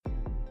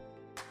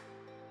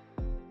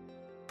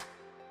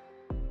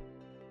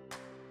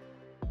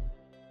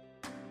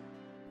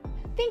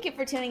Thank you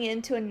for tuning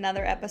in to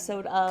another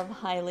episode of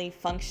Highly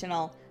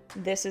Functional.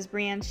 This is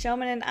Brianne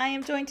Showman, and I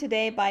am joined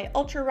today by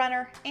ultra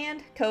runner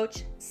and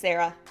coach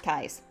Sarah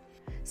Kais.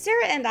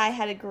 Sarah and I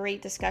had a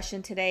great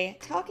discussion today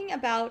talking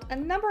about a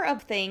number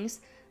of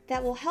things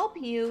that will help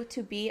you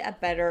to be a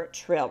better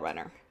trail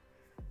runner.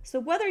 So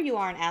whether you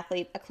are an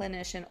athlete, a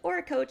clinician, or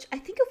a coach, I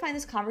think you'll find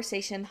this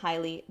conversation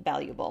highly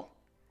valuable.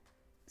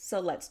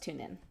 So let's tune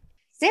in.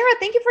 Sarah,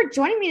 thank you for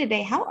joining me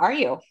today. How are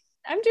you?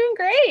 I'm doing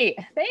great.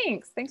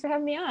 Thanks for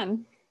having me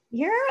on.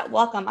 You're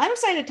welcome. I'm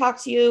excited to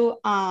talk to you.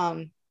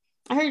 I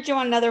heard you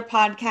on another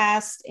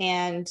podcast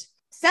and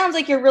sounds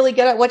like you're really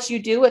good at what you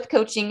do with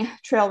coaching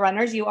trail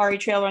runners. You are a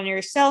trail runner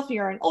yourself.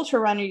 You're an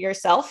ultra runner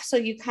yourself. So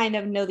you kind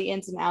of know the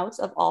ins and outs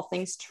of all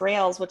things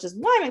trails, which is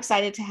why I'm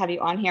excited to have you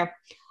on here.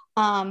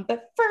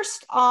 But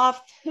first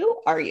off,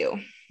 who are you?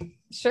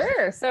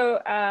 Sure.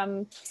 So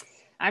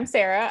I'm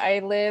Sarah. I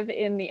live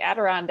in the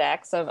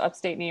Adirondacks of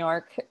upstate New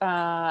York.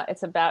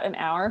 It's about an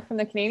hour from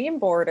the Canadian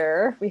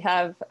border. We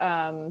have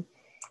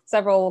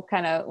several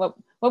kind of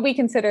what we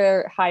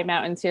consider high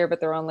mountains here, but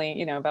they're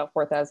only, about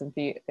 4,000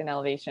 feet in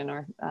elevation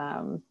or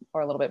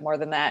a little bit more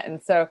than that.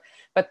 And so,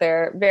 but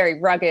they're very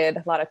rugged,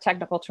 a lot of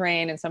technical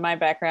terrain. And so my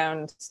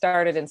background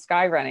started in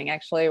sky running,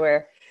 actually,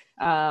 where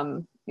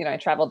I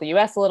traveled the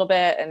US a little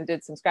bit and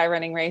did some sky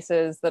running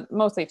races that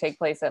mostly take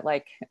place at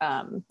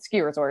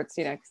ski resorts,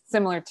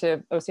 similar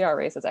to OCR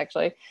races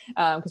actually,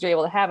 because you're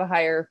able to have a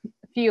higher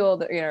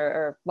field,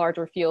 or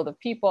larger field of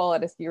people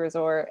at a ski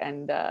resort,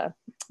 and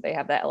they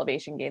have that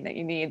elevation gain that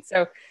you need.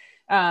 So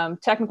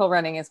technical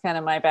running is kind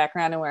of my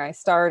background and where I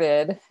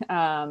started.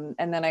 And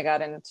then I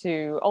got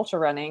into ultra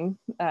running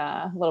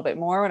a little bit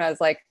more when I was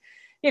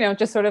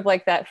just sort of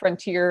like that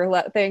frontier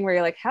thing where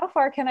you're like, how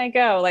far can I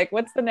go? Like,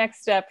 what's the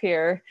next step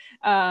here?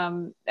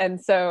 And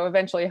so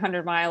eventually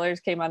 100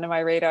 milers came onto my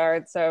radar.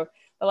 And so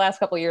the last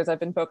couple of years I've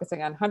been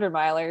focusing on 100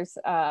 milers.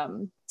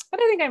 But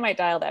I think I might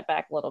dial that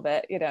back a little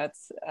bit.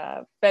 It's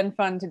been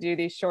fun to do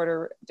these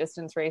shorter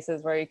distance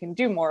races where you can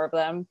do more of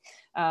them,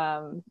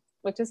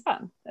 which is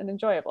fun and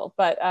enjoyable.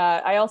 But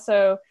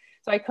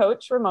I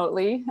coach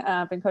remotely.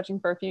 I've been coaching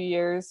for a few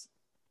years.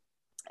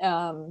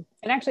 And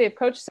actually I've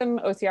coached some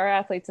OCR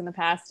athletes in the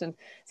past and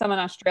some in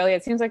Australia.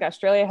 It seems like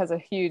Australia has a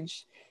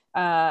huge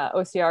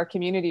OCR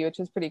community, which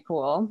is pretty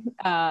cool.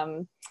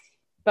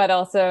 But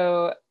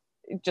also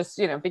just,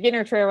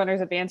 beginner trail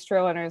runners, advanced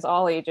trail runners,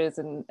 all ages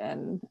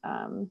and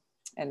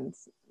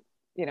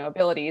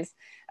abilities.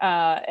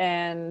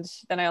 And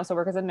then I also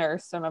work as a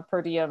nurse. I'm a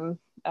per diem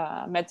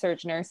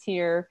med-surg nurse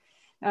here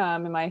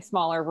in my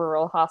smaller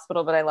rural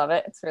hospital, but I love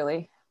it. It's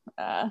really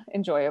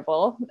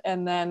enjoyable.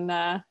 And then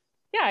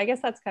I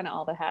guess that's kind of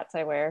all the hats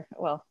I wear.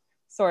 Well,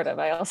 sort of.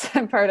 I also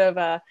am part of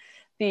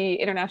the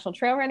International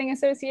Trail Running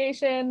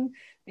Association,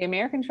 the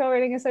American Trail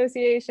Running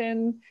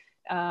Association,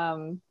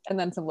 and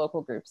then some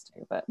local groups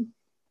too. But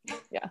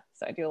yeah,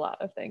 so I do a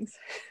lot of things.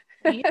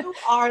 You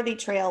are the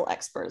trail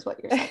expert is what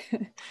you're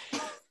saying.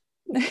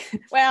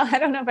 Well, I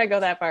don't know if I go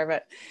that far,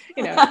 but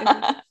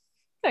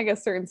I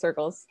guess certain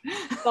circles,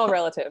 it's all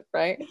relative,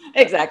 right?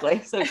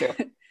 Exactly. So true.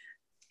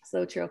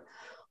 So true.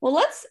 Well,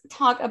 let's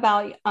talk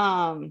about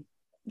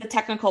the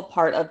technical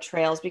part of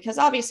trails, because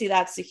obviously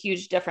that's a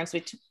huge difference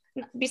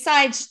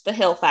besides the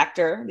hill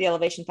factor, the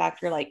elevation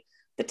factor, like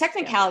the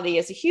technicality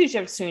is a huge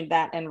difference between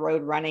that and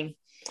road running.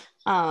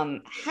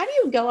 How do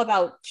you go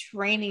about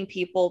training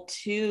people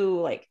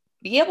to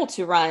be able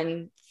to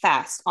run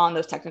fast on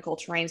those technical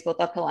terrains, both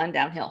uphill and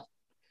downhill?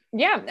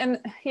 Yeah. And,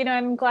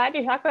 I'm glad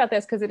you talk about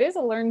this because it is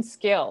a learned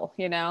skill,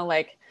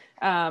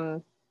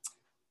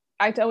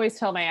 I always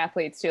tell my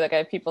athletes too, I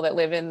have people that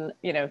live in,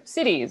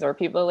 cities, or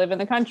people that live in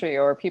the country,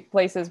 or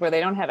places where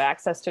they don't have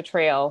access to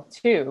trail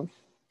too.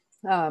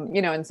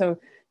 And so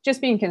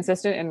just being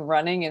consistent in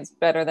running is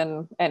better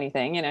than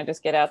anything,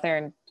 just get out there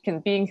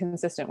and being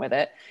consistent with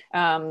it.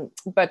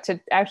 But to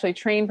actually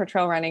train for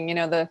trail running,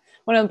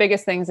 one of the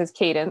biggest things is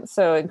cadence.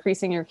 So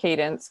increasing your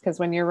cadence, because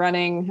when you're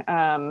running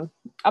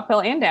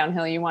uphill and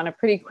downhill, you want a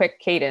pretty quick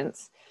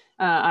cadence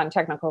on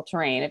technical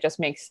terrain. It just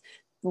makes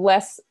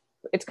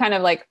it's kind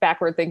of like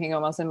backward thinking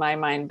almost in my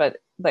mind, but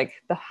the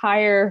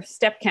higher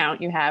step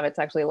count you have, it's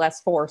actually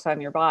less force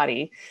on your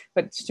body.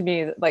 But to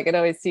me, it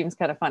always seems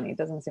kind of funny. It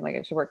doesn't seem like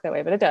it should work that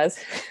way, but it does.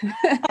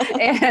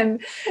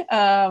 And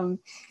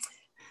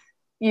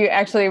you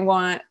actually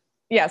want,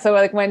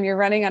 so when you're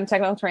running on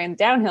technical terrain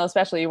downhill,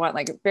 especially, you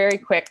want very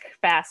quick,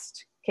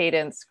 fast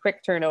cadence,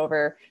 quick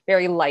turnover,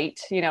 very light.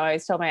 I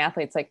always tell my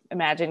athletes,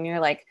 imagine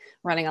you're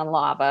running on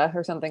lava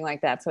or something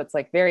like that. So it's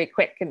very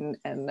quick and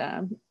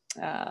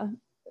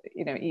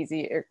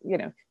easy, or,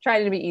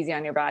 try to be easy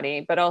on your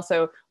body, but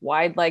also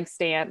wide leg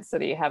stance so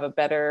that you have a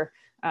better,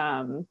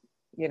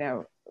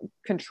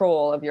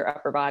 control of your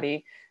upper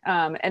body.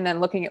 And then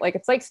looking at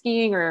it's like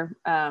skiing or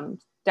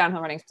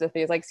downhill running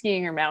specifically is like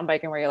skiing or mountain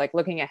biking, where you're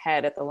looking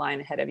ahead at the line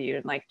ahead of you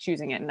and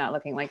choosing it and not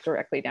looking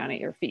directly down at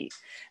your feet.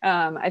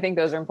 I think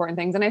those are important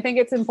things. And I think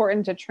it's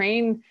important to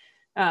train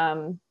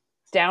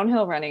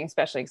downhill running,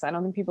 especially because I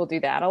don't think people do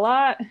that a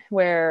lot,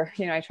 where,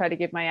 I try to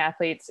give my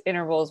athletes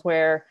intervals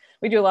where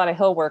we do a lot of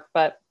hill work,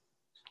 but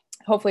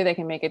hopefully they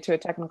can make it to a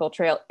technical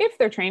trail if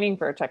they're training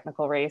for a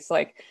technical race.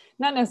 Like,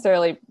 not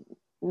necessarily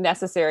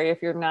necessary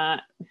if you're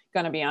not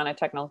going to be on a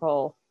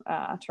technical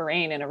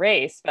terrain in a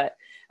race, but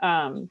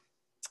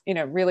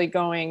really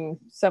going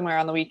somewhere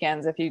on the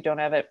weekends if you don't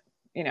have it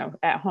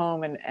at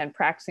home, and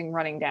practicing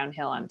running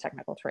downhill on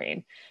technical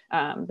terrain.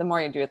 The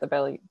more you do it,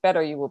 the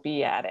better you will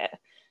be at it.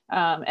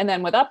 And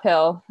then with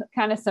uphill,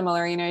 kind of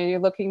similar, you're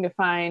looking to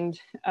find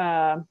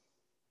a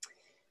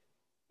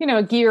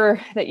gear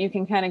that you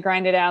can kind of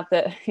grind it out,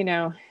 that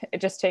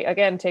it just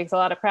takes a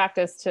lot of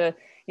practice to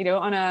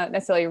on a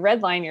necessarily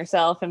red line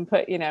yourself and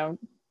put I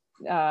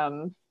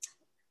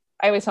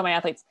always tell my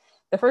athletes,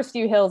 the first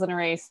few hills in a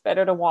race,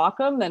 better to walk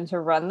them than to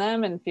run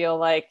them and feel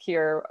like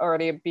you're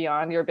already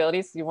beyond your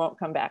abilities. You won't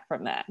come back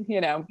from that,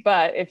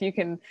 but if you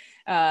can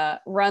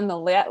run the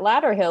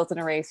latter hills in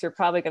a race, you're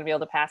probably going to be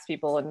able to pass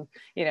people and,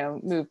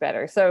 move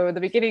better. So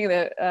the beginning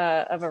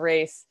of a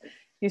race,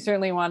 you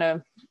certainly want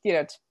to,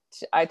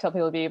 I tell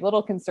people to be a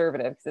little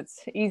conservative, because it's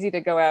easy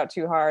to go out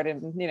too hard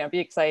and, be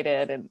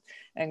excited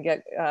and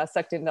get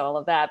sucked into all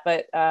of that.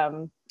 But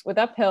with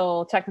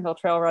uphill technical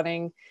trail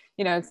running,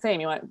 same,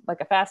 you want like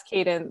a fast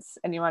cadence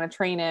and you want to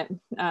train it.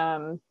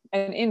 And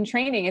in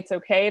training, it's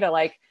okay to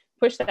like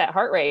push that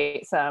heart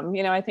rate some.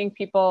 I think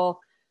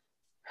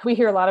we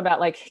hear a lot about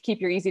like, keep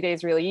your easy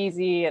days really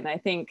easy. And I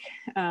think,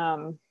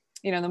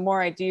 the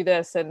more I do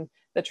this, and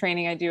the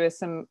training I do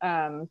is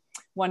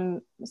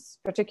one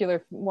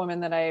particular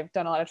woman that I've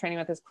done a lot of training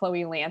with is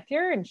Chloe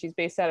Lanthier, and she's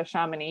based out of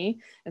Chamonix.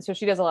 And so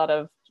she does a lot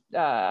of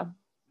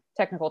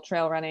technical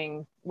trail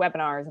running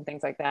webinars and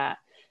things like that.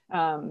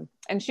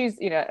 And she's,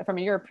 from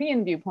a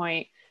European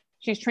viewpoint,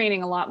 she's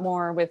training a lot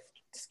more with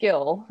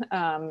skill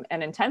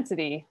and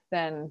intensity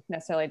than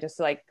necessarily just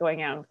like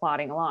going out and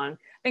plodding along.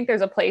 I think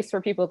there's a place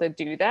for people to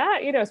do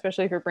that,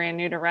 especially if you're brand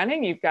new to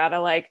running. You've got to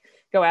like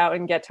go out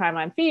and get time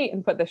on feet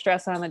and put the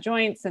stress on the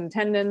joints and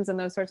tendons and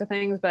those sorts of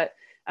things. But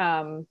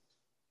I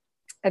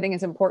think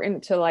it's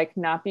important to like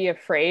not be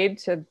afraid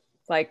to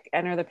like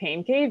enter the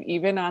pain cave,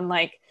 even on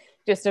like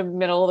just a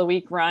middle of the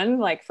week run,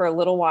 like for a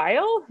little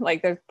while.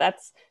 Like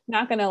that's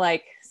not going to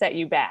like set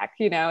you back.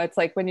 It's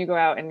like when you go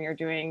out and you're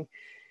doing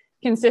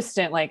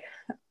consistent, like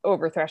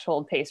over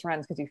threshold pace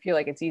runs because you feel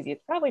like it's easy.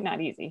 It's probably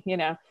not easy,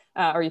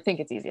 or you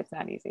think it's easy. It's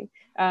not easy.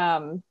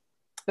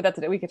 But that's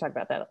it. We could talk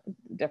about that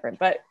different,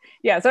 but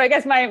yeah. So I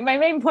guess my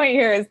main point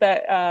here is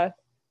that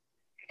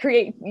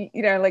create,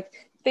 like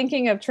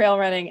thinking of trail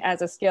running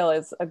as a skill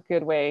is a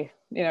good way,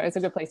 it's a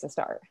good place to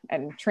start,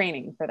 and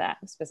training for that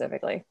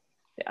specifically.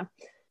 Yeah.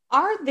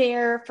 Are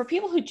there, for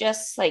people who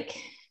just like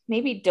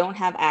maybe don't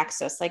have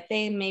access, like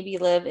they maybe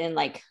live in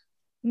like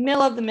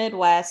middle of the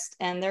Midwest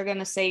and they're going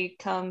to say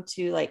come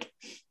to like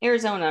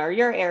Arizona or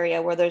your area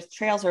where those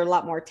trails are a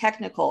lot more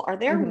technical, are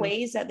there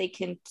ways that they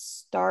can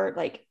start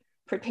like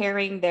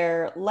preparing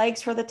their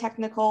legs for the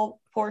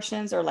technical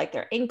portions, or like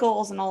their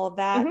ankles and all of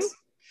that?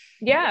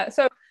 Yeah,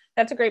 so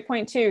that's a great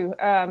point too.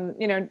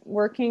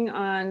 Working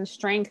on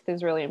strength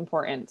is really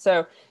important.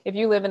 So if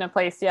you live in a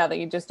place that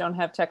you just don't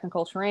have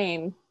technical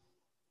terrain,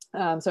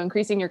 so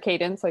increasing your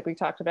cadence, like we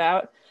talked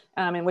about,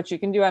 and which you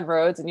can do on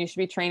roads, and you should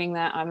be training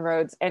that on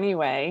roads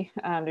anyway,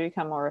 to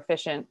become more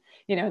efficient,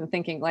 and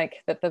thinking like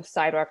that the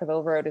sidewalk of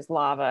the road is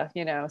lava,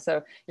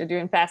 so you're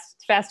doing fast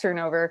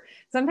turnover.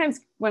 Sometimes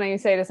when I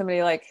say to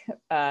somebody like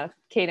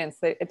cadence,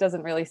 it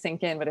doesn't really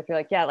sink in, but if you're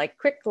like, like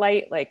quick,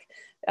 light, like,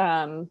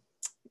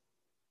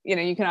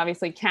 you can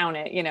obviously count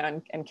it,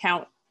 and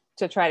count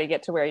to try to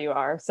get to where you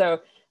are.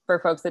 So for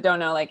folks that don't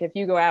know, like if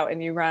you go out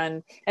and you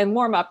run and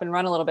warm up and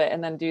run a little bit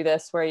and then do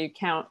this where you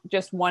count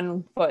just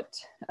one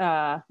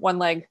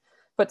leg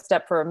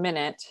footstep for a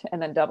minute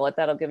and then double it,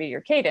 that'll give you your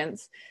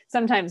cadence.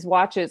 Sometimes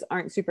watches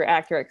aren't super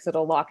accurate because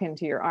it'll lock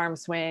into your arm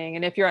swing.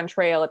 And if you're on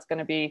trail, it's going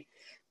to be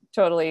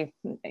totally,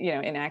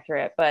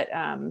 inaccurate. But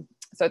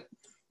so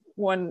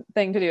one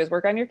thing to do is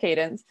work on your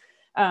cadence.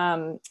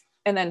 And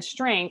then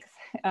strength,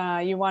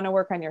 you want to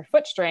work on your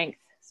foot strength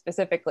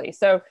specifically.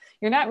 So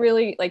you're not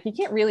really like, you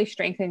can't really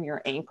strengthen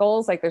your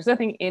ankles. Like there's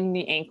nothing in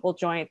the ankle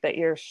joint that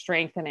you're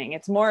strengthening.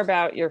 It's more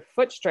about your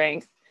foot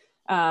strength.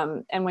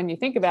 And when you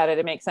think about it,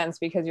 it makes sense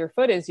because your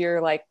foot is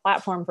your like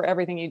platform for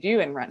everything you do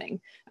in running.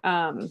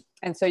 And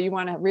so you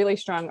want a really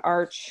strong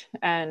arch,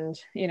 and,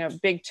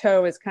 big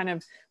toe is kind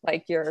of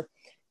like your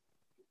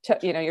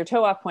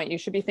toe off point. You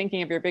should be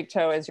thinking of your big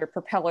toe as your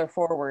propeller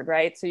forward,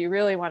 right? So you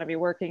really want to be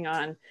working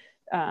on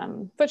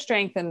foot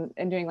strength and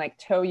doing like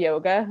toe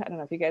yoga. I don't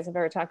know if you guys have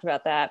ever talked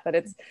about that, but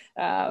it's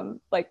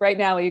like right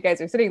now you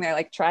guys are sitting there,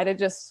 like try to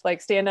just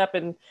like stand up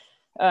and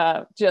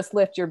just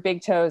lift your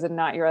big toes and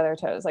not your other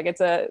toes. Like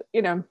it's a,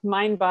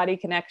 mind body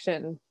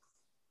connection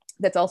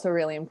that's also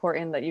really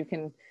important that you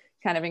can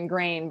kind of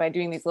ingrain by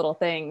doing these little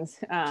things,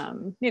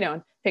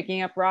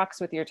 picking up rocks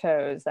with your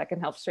toes that can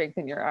help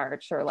strengthen your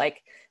arch, or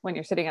like when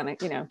you're sitting on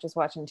the, just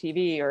watching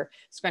TV or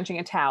scrunching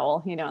a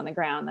towel, on the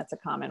ground. That's a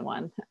common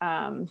one.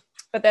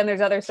 But then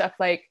there's other stuff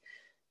like,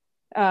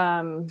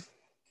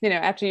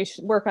 after you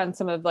work on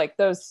some of like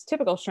those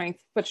typical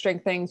foot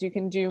strength things, you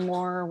can do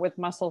more with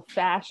muscle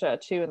fascia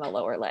too in the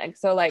lower leg.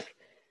 So like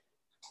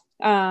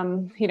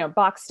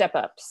box step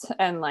ups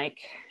and like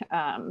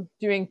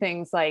doing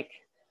things like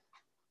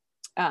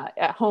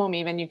at home,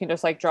 even you can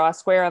just like draw a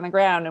square on the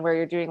ground and where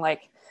you're doing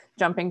like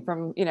jumping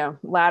from,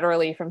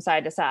 laterally from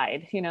side to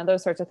side,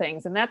 those sorts of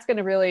things. And that's going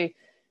to really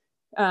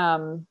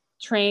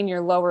train your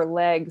lower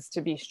legs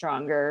to be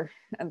stronger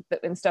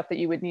and stuff that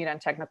you would need on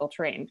technical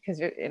terrain, because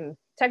in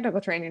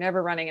technical terrain, you're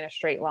never running in a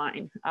straight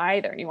line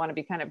either. You want to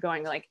be kind of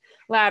going like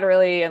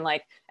laterally and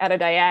like at a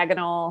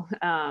diagonal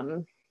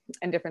and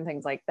different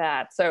things like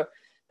that. So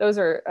those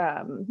are,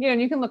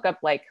 and you can look up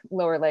like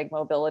lower leg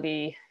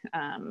mobility,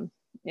 and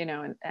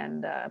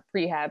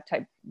prehab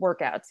type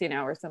workouts,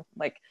 or something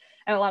like,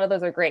 and a lot of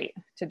those are great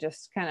to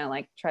just kind of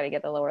like try to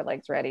get the lower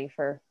legs ready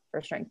for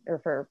strength or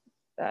for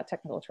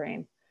technical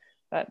terrain.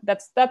 But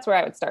that's where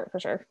I would start for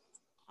sure.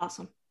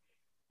 Awesome.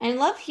 And I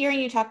love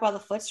hearing you talk about the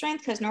foot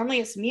strength, because normally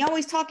it's me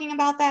always talking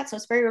about that. So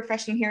it's very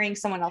refreshing hearing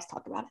someone else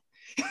talk about it.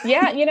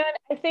 Yeah.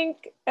 I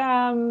think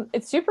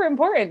it's super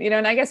important,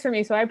 and I guess for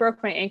me, so I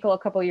broke my ankle a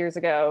couple years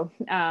ago.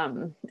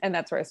 And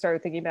that's where I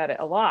started thinking about it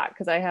a lot,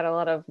 because I had a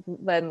lot of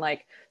then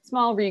like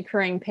small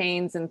recurring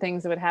pains and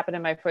things that would happen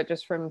in my foot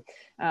just from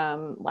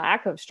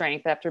lack of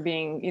strength after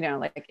being,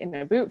 like in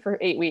a boot for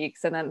 8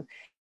 weeks and then,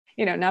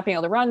 not being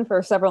able to run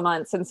for several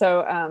months. And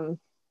so,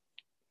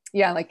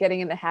 like getting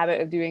in the habit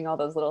of doing all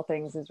those little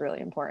things is really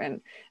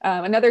important.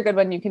 Another good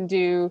one you can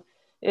do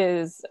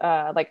is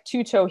like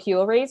 2-toe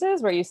heel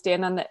raises, where you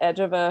stand on the edge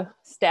of a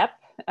step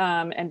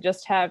and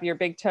just have your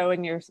big toe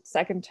and your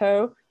second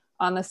toe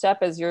on the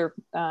step as your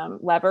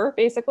lever,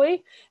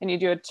 basically. And you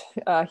do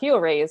a heel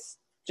raise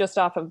just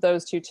off of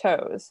those 2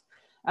 toes.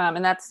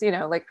 And that's,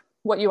 like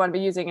what you want to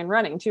be using in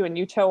running too. And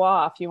you toe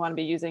off, you want to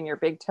be using your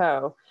big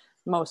toe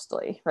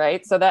mostly,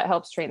 right? So that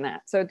helps train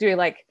that. So do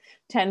like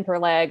 10 per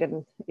leg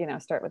and,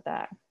 start with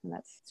that. And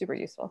that's super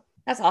useful.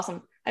 That's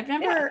awesome. I've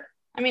never,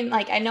 I mean,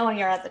 like, I know when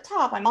you're at the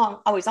top, I'm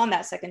always on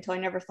that second toe. I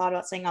never thought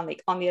about staying on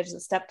the edge of the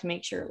step to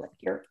make sure like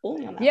you're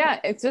only on that. Yeah.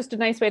 It's just a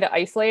nice way to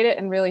isolate it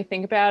and really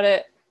think about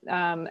it.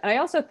 And I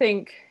also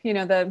think,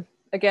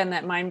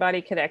 that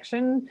mind-body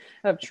connection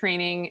of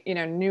training,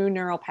 new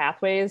neural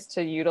pathways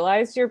to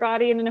utilize your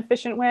body in an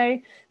efficient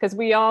way. Because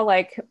we all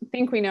like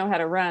think we know how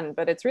to run,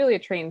 but it's really a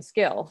trained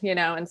skill,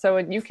 and so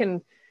you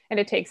can, and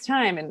it takes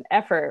time and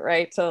effort,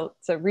 right? To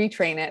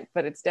retrain it,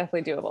 but it's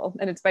definitely doable.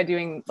 And it's by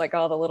doing like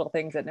all the little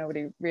things that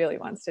nobody really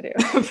wants to do.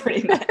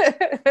 Pretty much.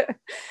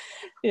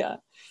 Yeah.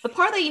 The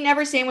part that you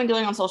never say when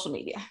doing on social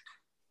media.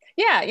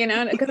 Yeah,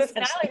 because it's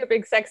not like a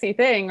big sexy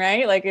thing,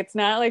 right? Like it's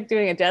not like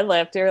doing a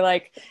deadlift or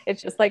like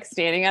it's just like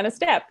standing on a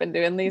step and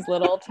doing these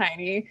little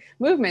tiny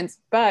movements,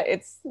 but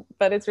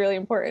it's really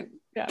important.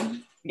 Yeah.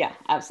 Yeah,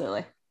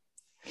 absolutely.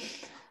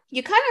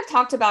 You kind of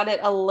talked about it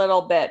a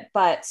little bit,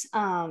 but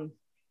when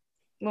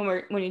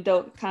you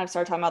don't kind of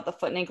start talking about the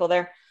foot and ankle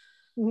there,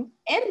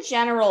 in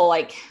general,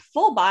 like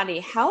full body,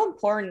 how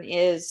important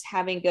is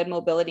having good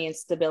mobility and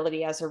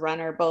stability as a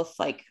runner, both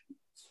like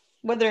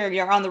whether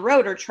you're on the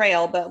road or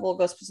trail, but we'll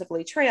go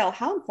specifically trail,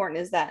 how important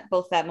is that,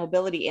 both that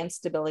mobility and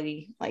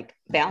stability, like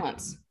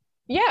balance?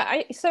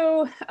 Yeah.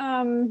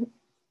 Again,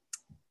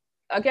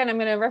 I'm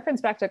going to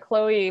reference back to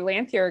Chloe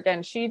Lanthier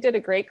again. She did a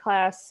great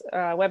class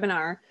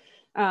webinar.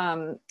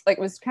 Like it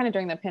was kind of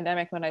during the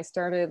pandemic when I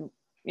started,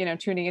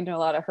 tuning into a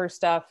lot of her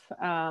stuff.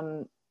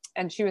 And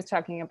she was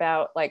talking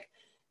about like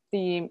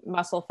the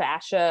muscle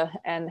fascia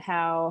and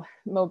how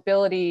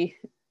mobility,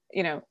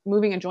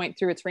 moving a joint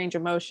through its range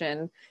of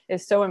motion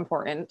is so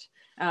important.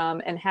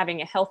 And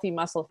having a healthy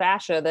muscle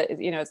fascia that is,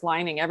 is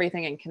lining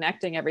everything and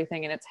connecting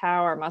everything. And it's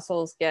how our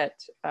muscles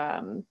get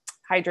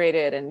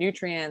hydrated and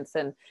nutrients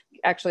and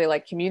actually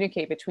like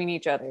communicate between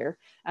each other,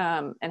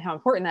 and how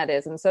important that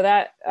is. And so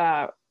that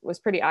was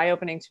pretty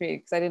eye-opening to me,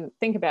 because I didn't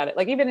think about it.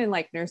 Like even in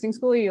like nursing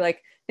school, you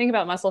like think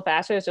about muscle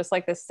fascia as just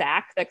like the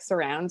sac that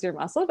surrounds your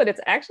muscle, but it's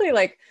actually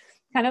like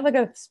kind of like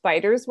a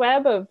spider's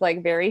web of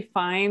like very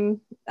fine,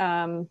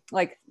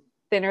 like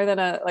thinner than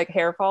a like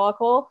hair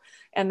follicle.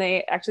 And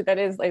they actually, that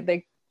is like,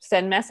 they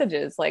send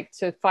messages like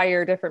to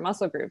fire different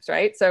muscle groups,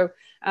 right? So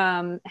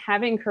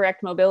having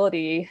correct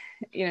mobility,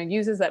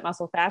 uses that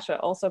muscle fascia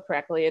also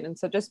correctly. And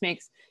so just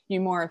makes you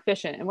more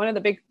efficient. And one of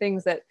the big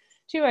things that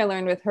too I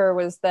learned with her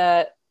was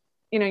that,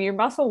 your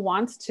muscle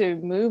wants to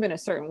move in a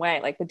certain way.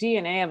 Like the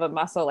DNA of a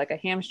muscle, like a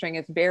hamstring,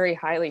 is very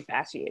highly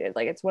fasciated.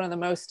 Like it's one of the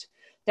most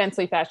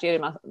densely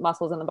fasciated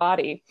muscles in the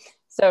body.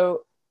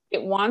 So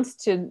it wants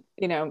to,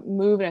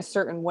 move in a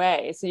certain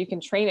way. So you can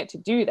train it to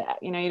do that.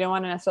 You don't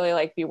want to necessarily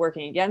like be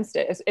working against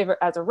it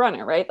as a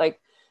runner, right?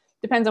 Like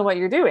depends on what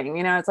you're doing.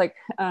 It's like,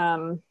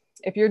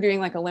 if you're doing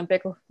like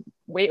Olympic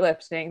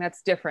weightlifting,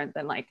 that's different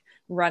than like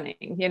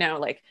running,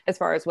 like as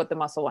far as what the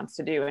muscle wants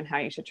to do and how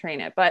you should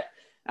train it. But,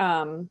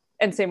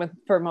 and same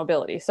for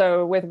mobility.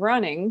 So with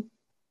running,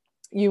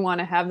 you want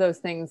to have those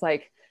things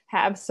like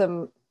have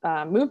some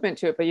movement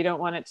to it, but you don't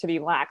want it to be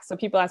lax. So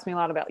people ask me a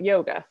lot about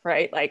yoga,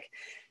 right? Like,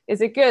 is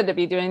it good to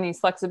be doing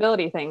these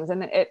flexibility things?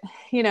 And it,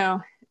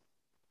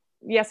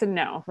 yes and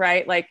no,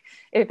 right? Like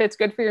if it's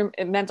good for your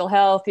mental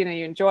health, you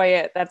enjoy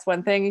it, that's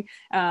one thing.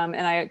 And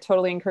I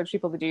totally encourage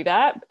people to do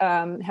that.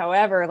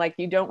 However, like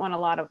you don't want a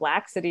lot of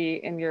laxity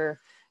in your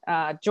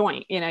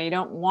joint. You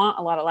don't want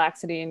a lot of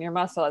laxity in your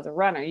muscle as a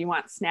runner. You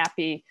want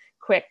snappy,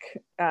 quick,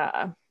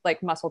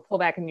 like muscle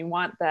pullback, and you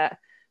want the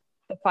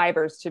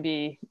fibers to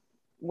be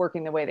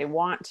working the way they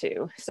want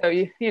to. So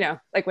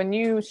like when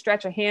you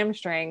stretch a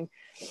hamstring,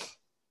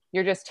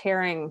 you're just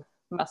tearing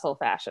muscle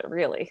fascia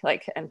really,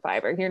 like, and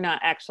fiber. You're not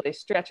actually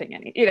stretching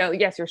any,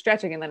 yes, you're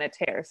stretching and then it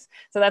tears.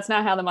 So that's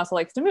not how the muscle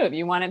likes to move.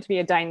 You want it to be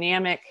a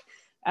dynamic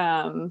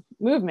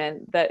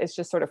movement that is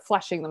just sort of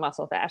flushing the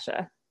muscle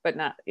fascia, but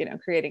not,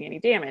 creating any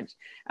damage.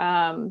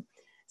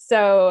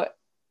 So,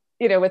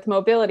 with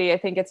mobility, I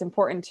think it's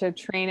important to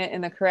train it in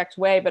the correct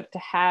way, but to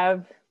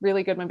have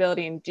really good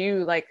mobility and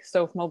do like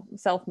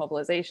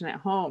self-mobilization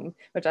at home,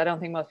 which I don't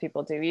think most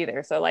people do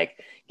either. So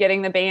like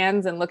getting the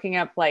bands and looking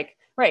up like,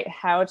 right,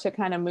 how to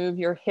kind of move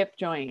your hip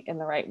joint in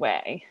the right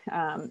way,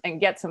 and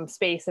get some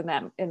space in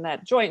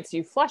that joint so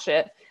you flush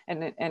it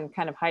and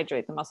kind of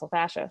hydrate the muscle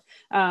fascia.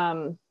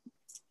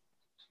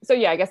 So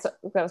yeah, I guess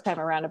that was kind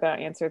of a roundabout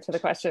answer to the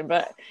question,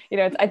 but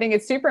I think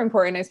it's super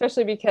important,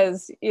 especially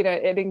because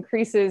it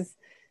increases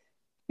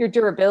your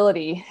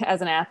durability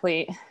as an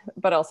athlete,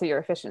 but also your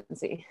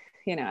efficiency,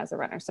 as a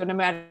runner. So no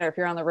matter if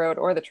you're on the road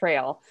or the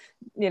trail,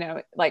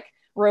 like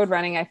road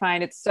running, I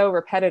find it's so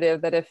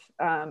repetitive that if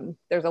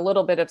there's a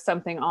little bit of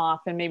something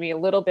off and maybe a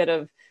little bit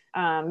of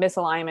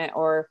misalignment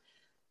or,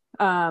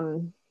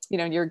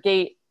 your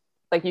gait,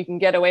 like you can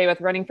get away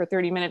with running for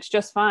 30 minutes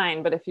just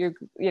fine. But if you're,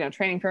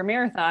 training for a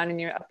marathon and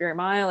you up your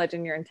mileage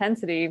and your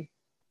intensity,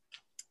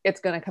 it's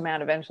going to come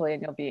out eventually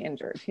and you'll be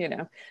injured,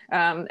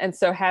 and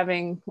so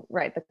having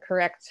the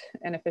correct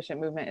and efficient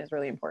movement is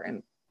really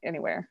important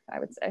anywhere, I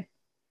would say.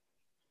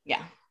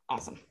 Yeah.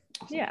 Awesome.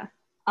 Yeah.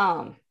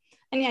 And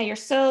yeah, you're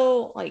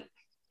so like,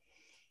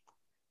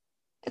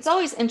 it's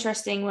always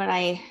interesting when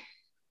I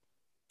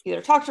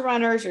either talk to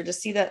runners or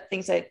just see the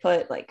things I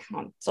put like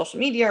on social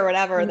media or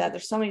whatever, that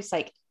there's so many, it's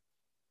like,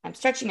 I'm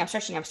stretching, and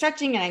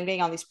I'm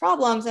getting all these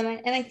problems. And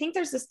I think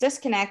there's this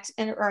disconnect,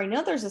 or I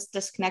know there's this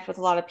disconnect with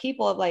a lot of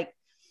people of like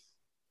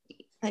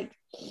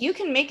you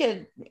can make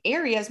an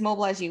area as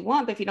mobile as you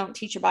want, but if you don't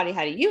teach your body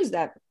how to use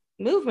that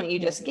movement you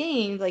just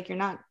gained, like you're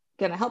not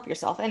going to help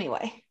yourself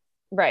anyway.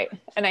 Right.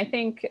 And I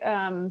think,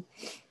 and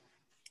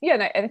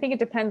I think it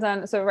depends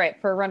on,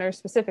 for runners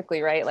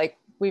specifically, right? Like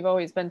we've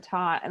always been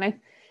taught, and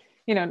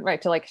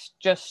to like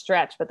just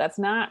stretch, but that's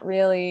not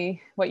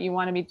really what you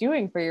want to be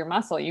doing for your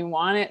muscle. You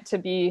want it to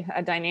be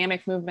a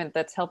dynamic movement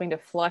that's helping to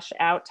flush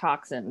out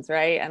toxins,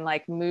 right? And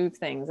like move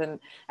things. And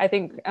I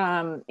think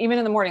even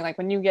in the morning, like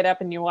when you get up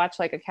and you watch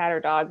like a cat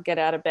or dog get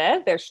out of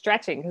bed, they're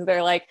stretching because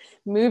they're like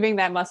moving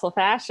that muscle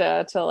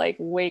fascia to like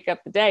wake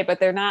up the day, but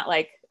they're not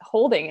like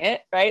holding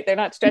it, right? They're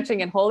not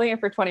stretching and holding it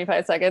for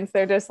 25 seconds.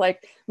 They're just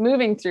like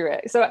moving through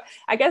it. So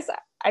I guess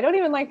I don't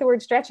even like the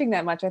word stretching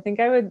that much. I think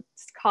I would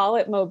call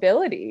it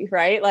mobility,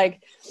 right?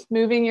 Like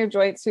moving your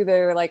joints through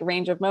their like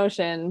range of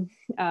motion,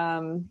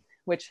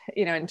 which,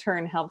 in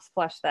turn helps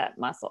flush that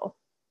muscle,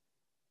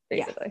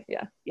 basically.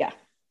 Yeah.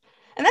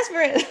 And that's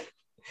very,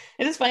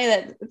 it is funny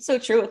that it's so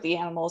true with the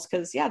animals.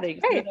 Cause they're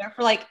there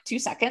for like 2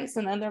 seconds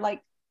and then they're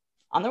like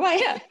on their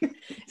way. Yeah.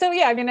 So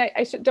yeah, I mean,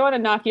 I don't want to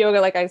knock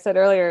yoga. Like I said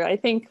earlier, I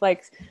think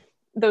like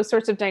those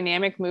sorts of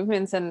dynamic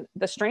movements and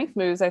the strength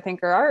moves, I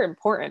think are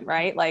important,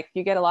 right? Like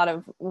you get a lot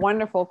of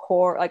wonderful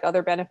core, like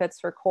other benefits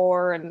for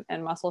core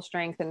and muscle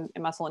strength and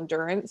muscle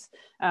endurance.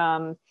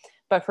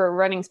 But for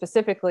running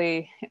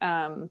specifically,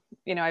 I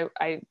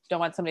don't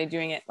want somebody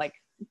doing it, like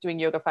doing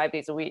yoga 5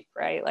 days a week,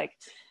 right? Like,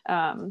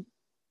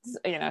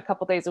 a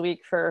couple days a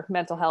week for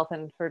mental health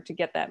and to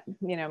get that,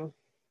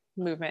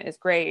 movement is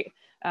great.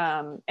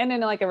 And in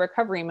like a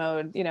recovery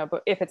mode,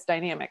 but if it's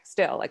dynamic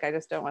still, like I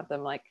just don't want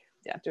them like,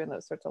 doing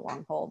those sorts of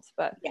long holds,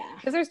 but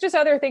because there's just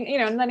other things,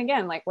 and then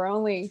again, like we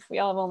all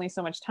have only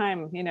so much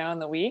time, in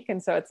the week.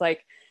 And so it's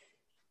like,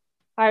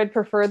 I would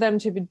prefer them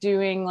to be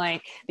doing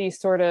like these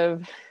sort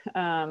of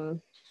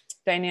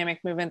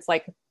dynamic movements,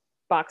 like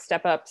box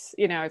step ups,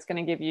 it's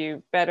going to give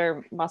you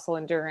better muscle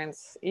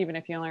endurance, even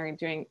if you're only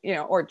doing,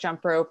 or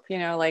jump rope,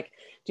 like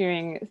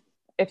doing,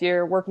 if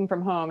you're working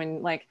from home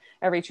and like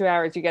every 2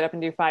 hours you get up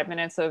and do 5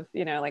 minutes of,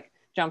 like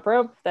jump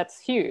rope, that's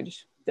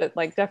huge. That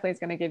like definitely is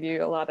going to give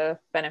you a lot of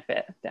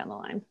benefit down the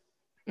line.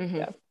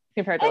 So,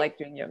 compared to like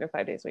doing yoga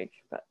 5 days a week,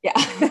 but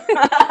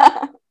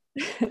No,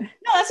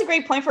 that's a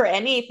great point for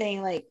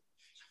anything. Like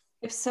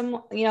if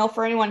someone,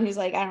 for anyone who's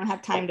like, I don't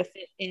have time to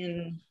fit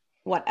in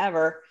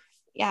whatever.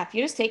 Yeah. If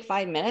you just take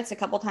 5 minutes a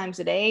couple times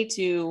a day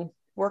to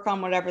work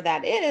on whatever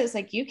that is,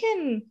 like you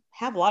can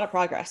have a lot of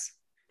progress.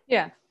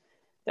 Yeah,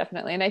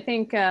 definitely. And I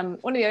think one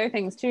of the other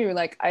things too,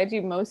 like I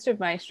do most of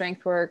my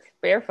strength work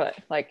barefoot,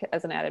 like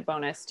as an added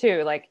bonus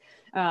too. Like,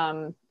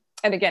 and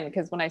again,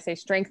 because when I say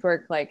strength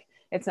work, like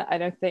it's not, I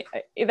don't think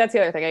that's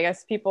the other thing. I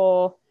guess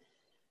people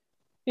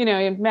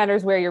it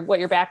matters what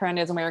your background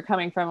is and where you're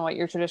coming from and what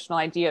your traditional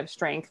idea of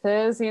strength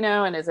is,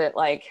 and is it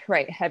like,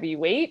 right, heavy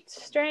weight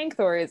strength,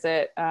 or is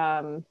it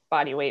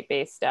body weight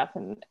based stuff?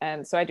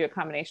 And so I do a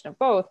combination of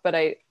both, but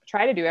I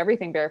try to do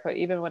everything barefoot,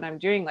 even when I'm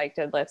doing like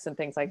deadlifts and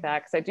things like that,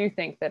 because I do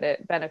think that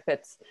it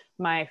benefits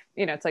my,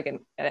 it's like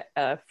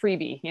a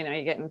freebie,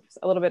 you're getting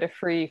a little bit of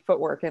free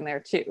footwork in there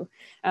too.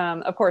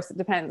 Of course, it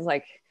depends,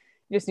 like,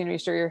 you just need to be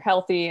sure you're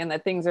healthy and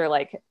that things are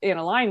like in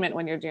alignment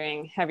when you're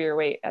doing heavier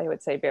weight. I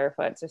would say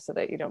barefoot, just so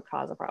that you don't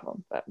cause a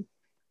problem. But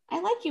I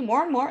like you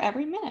more and more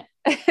every minute.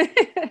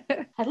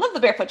 I love the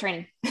barefoot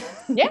training.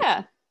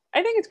 Yeah,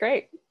 I think it's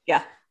great.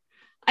 Yeah.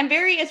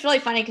 It's really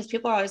funny because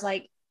people are always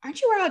like,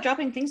 aren't you worried about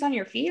dropping things on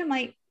your feet? I'm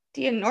like,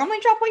 do you normally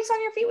drop weights on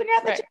your feet when you're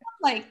at the gym?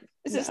 Like,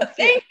 is this a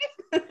thing?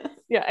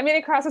 Yeah. I mean,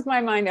 it crosses my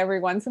mind every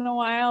once in a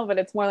while, but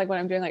it's more like when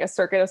I'm doing like a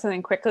circuit of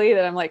something quickly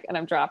that I'm like, and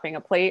I'm dropping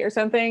a plate or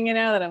something,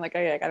 that I'm like, oh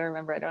yeah, I got to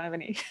remember I don't have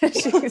any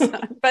shoes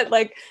on. But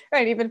like,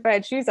 right, even if I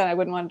had shoes on, I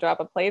wouldn't want to drop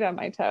a plate on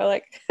my toe.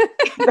 Like,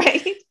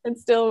 right.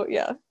 It's still,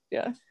 yeah.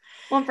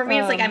 Well, for me,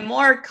 it's like, I'm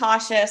more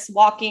cautious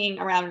walking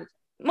around.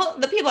 Well,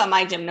 the people at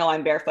my gym know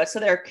I'm barefoot, so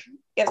they're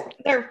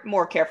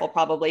more careful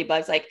probably, but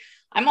it's like,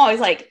 I'm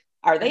always like,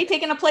 are they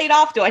taking a plate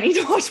off? Do I need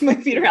to wash my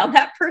feet around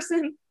that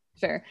person?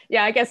 Sure.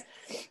 Yeah, I guess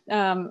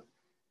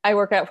I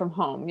work out from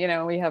home.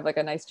 We have like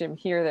a nice gym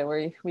here that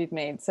we've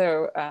made.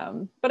 So,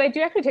 but I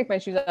do actually take my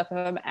shoes off. If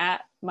I'm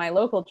at my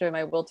local gym,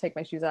 I will take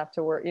my shoes off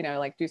to work,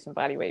 like do some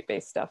body weight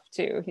based stuff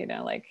too,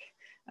 like,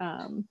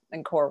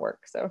 and core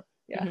work. So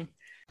yeah. Mm-hmm.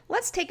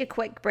 Let's take a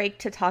quick break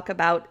to talk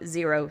about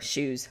Xero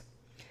shoes.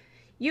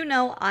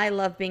 I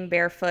love being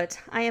barefoot.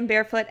 I am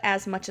barefoot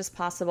as much as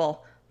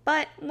possible.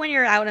 But when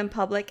you're out in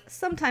public,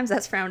 sometimes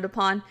that's frowned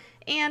upon.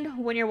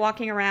 And when you're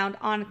walking around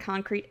on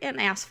concrete and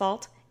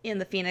asphalt in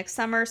the Phoenix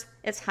summers,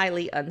 it's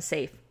highly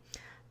unsafe.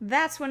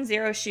 That's when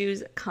Xero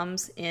shoes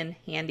comes in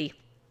handy.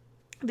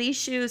 These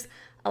shoes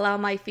allow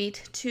my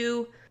feet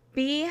to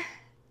be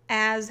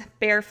as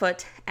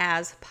barefoot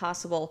as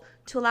possible,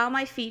 to allow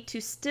my feet to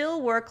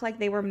still work like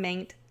they were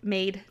made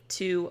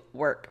to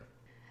work.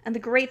 And the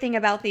great thing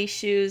about these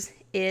shoes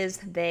is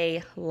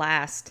they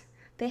last.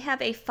 They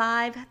have a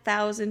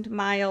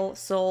 5,000-mile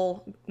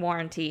sole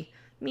warranty,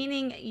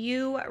 meaning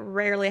you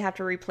rarely have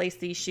to replace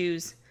these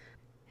shoes.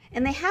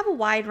 And they have a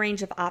wide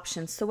range of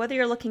options. So whether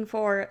you're looking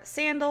for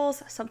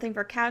sandals, something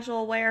for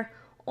casual wear,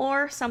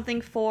 or something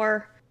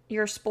for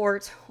your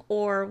sports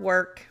or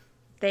work,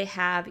 they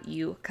have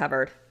you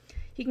covered.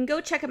 You can go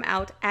check them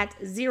out at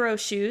Xero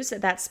Shoes,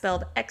 that's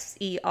spelled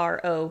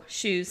XERO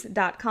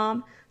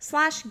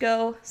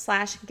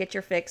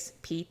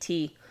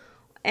shoes.com/go/getyourfixpt.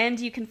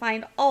 And you can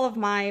find all of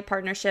my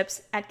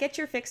partnerships at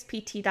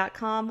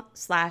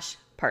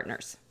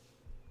getyourfixpt.com/partners.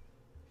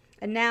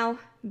 And now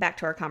back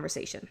to our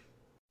conversation.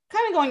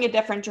 Kind of going a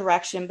different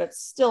direction, but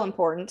still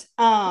important.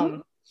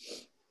 How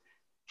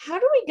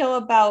do we go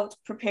about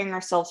preparing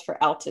ourselves for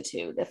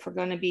altitude if we're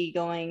going to be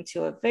going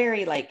to a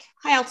very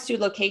high altitude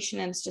location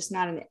and it's just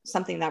not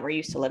something that we're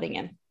used to living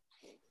in?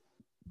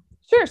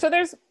 Sure. So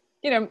there's,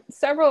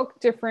 several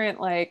different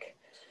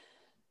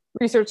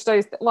research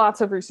studies.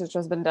 Lots of research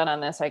has been done on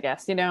this, I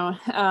guess, and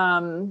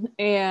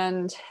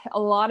a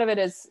lot of it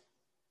is,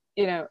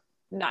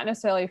 not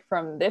necessarily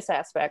from this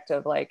aspect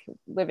of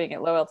living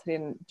at low altitude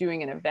and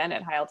doing an event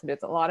at high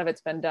altitudes. A lot of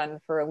it's been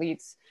done for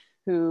elites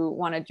who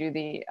want to do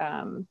the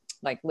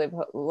live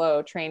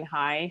low, train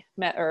high,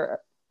 or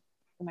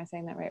am I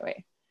saying that right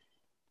way?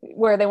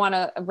 Where they want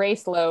to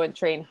race low and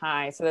train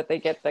high so that they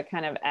get the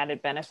kind of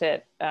added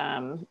benefit.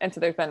 And so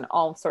there's been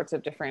all sorts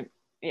of different,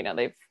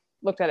 they've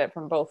looked at it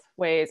from both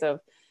ways of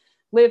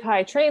live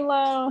high, train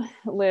low,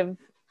 live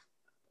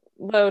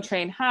low,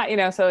 train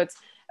high, so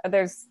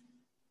there's,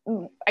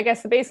 I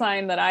guess the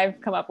baseline that I've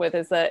come up with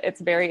is that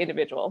it's very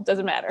individual.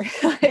 Doesn't matter.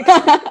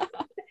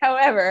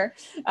 However,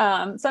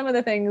 some of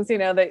the things,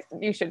 that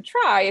you should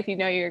try if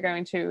you're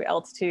going to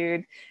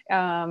altitude,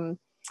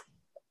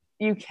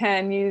 you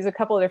can use a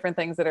couple of different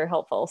things that are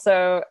helpful.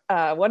 So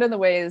one of the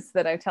ways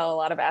that I tell a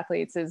lot of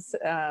athletes is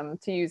to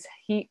use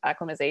heat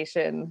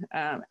acclimatization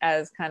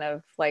as kind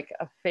of like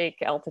a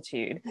fake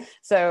altitude.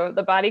 So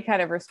the body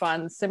kind of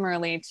responds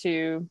similarly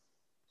to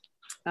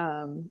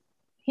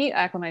heat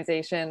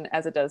acclimatization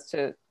as it does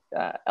to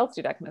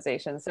altitude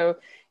acclimatization. So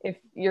if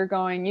you're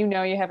going, you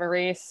have a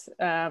race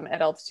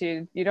at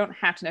altitude, you don't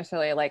have to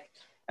necessarily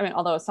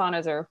although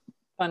saunas are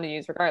fun to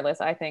use regardless,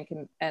 I think,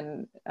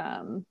 and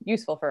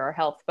useful for our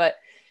health. But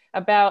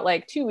about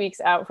 2 weeks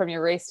out from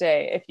your race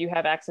day, if you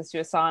have access to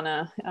a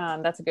sauna,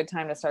 that's a good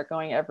time to start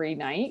going every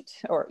night,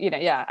 or,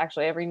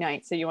 actually every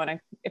night. So you want to,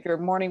 if you're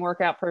a morning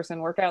workout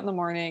person, work out in the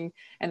morning,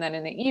 and then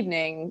in the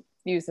evening,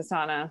 use the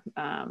sauna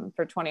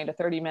for 20 to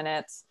 30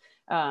 minutes.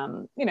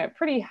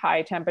 Pretty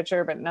high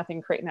temperature, but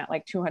nothing not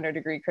 200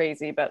 degree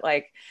crazy, but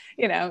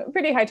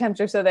pretty high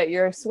temperature so that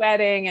you're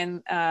sweating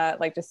and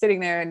just sitting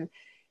there, and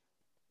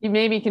you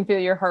maybe can feel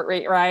your heart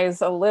rate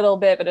rise a little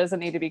bit, but it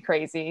doesn't need to be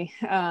crazy.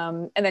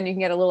 And then you can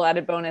get a little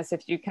added bonus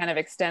if you kind of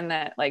extend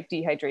that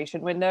dehydration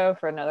window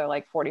for another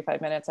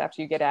 45 minutes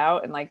after you get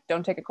out, and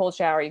don't take a cold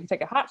shower. You can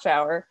take a hot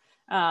shower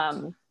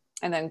And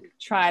then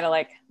try to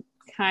like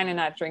kind of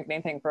not drink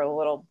anything for a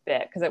little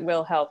bit, because it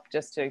will help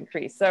just to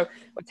increase. So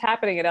what's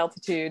happening at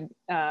altitude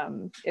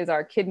is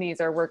our kidneys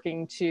are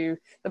working to,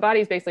 the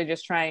body's basically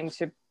just trying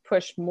to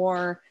push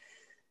more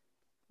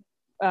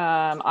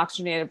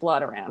oxygenated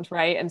blood around,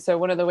 right? And so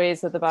one of the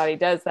ways that the body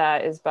does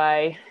that is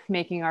by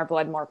making our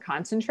blood more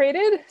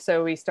concentrated.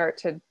 So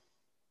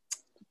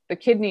the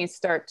kidneys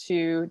start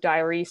to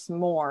diurese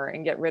more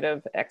and get rid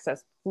of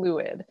excess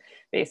fluid,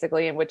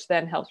 basically, and which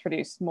then helps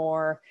produce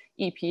more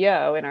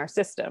EPO in our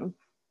system,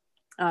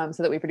 so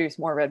that we produce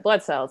more red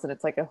blood cells. And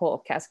it's like a whole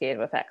cascade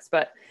of effects.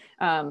 But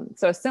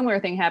so a similar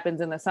thing happens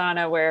in the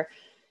sauna, where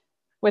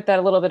with that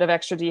a little bit of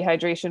extra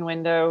dehydration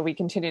window, we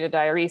continue to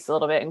diurese a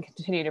little bit and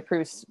continue to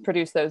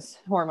produce those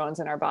hormones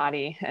in our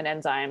body and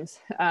enzymes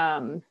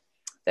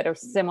that are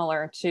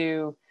similar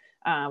to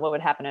what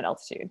would happen at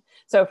altitude.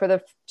 So for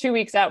the 2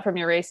 weeks out from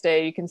your race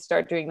day, you can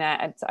start doing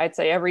that. I'd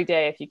say every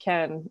day if you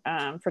can,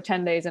 for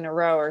 10 days in a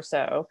row or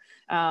so,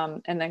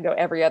 and then go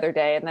every other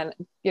day, and then,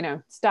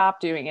 stop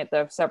doing it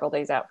the several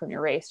days out from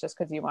your race, just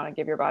because you want to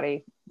give your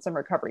body some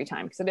recovery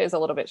time, because it is a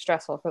little bit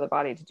stressful for the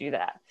body to do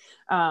that.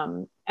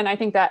 And I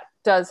think that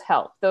does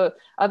help. The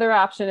other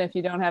option, if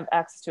you don't have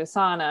access to a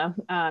sauna,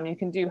 you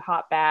can do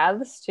hot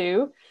baths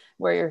too,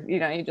 where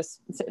you just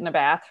sit in a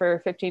bath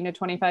for 15 to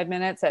 25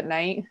 minutes at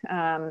night.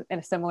 And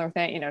a similar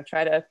thing,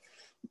 try to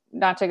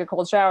not take a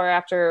cold shower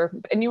after,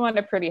 and you want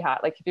it pretty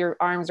hot. Like if your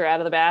arms are out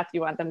of the bath,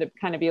 you want them to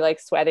kind of be like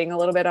sweating a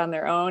little bit on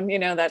their own,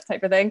 that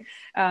type of thing.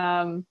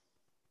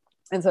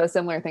 And so a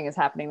similar thing is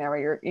happening there, where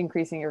you're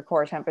increasing your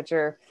core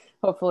temperature,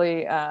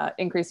 hopefully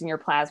increasing your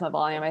plasma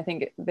volume. I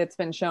think it's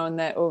been shown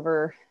that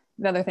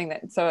another thing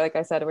so like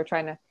I said, we're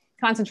trying to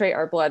concentrate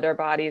our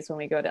bodies when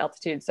we go to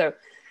altitude. So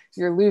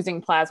you're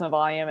losing plasma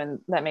volume, and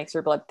that makes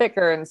your blood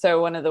thicker. And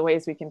so one of the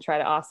ways we can try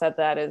to offset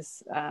that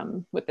is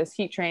with this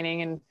heat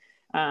training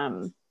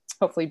and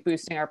hopefully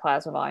boosting our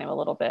plasma volume a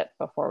little bit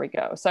before we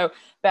go. So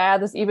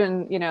baths,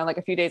 even, like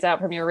a few days out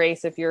from your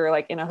race, if you're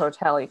like in a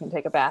hotel, you can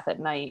take a bath at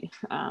night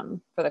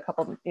for the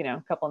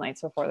couple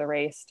nights before the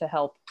race to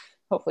help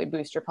hopefully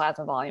boost your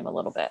plasma volume a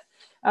little bit.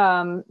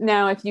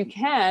 Now, if you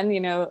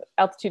can,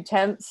 altitude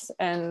tents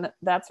and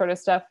that sort of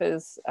stuff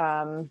is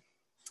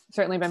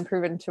certainly been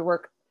proven to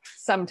work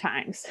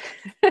sometimes.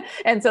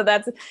 And so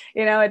that's,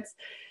 it's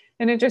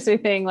an interesting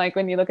thing. Like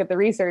when you look at the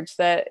research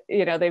that,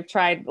 they've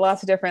tried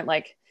lots of different,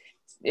 like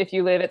if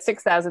you live at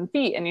 6,000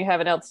 feet and you have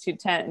an altitude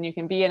tent and you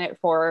can be in it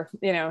for,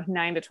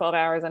 9 to 12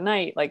 hours a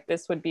night, like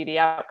this would be the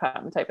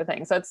outcome type of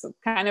thing. So it's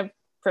kind of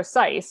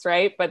precise,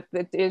 right? But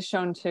it is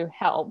shown to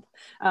help.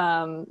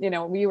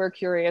 We were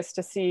curious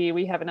to see,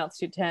 we have an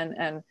altitude tent,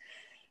 and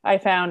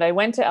I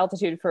went to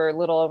altitude for a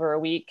little over a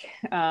week,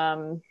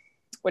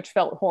 which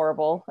felt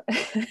horrible.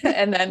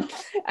 And then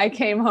I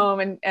came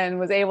home and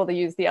was able to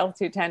use the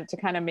altitude tent to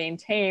kind of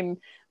maintain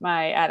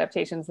my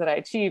adaptations that I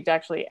achieved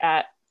actually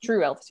at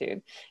true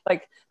altitude.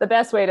 Like the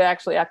best way to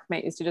actually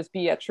acclimate is to just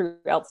be at true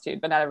altitude,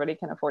 but not everybody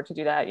can afford to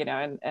do that,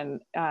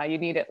 and you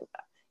need it,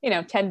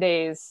 10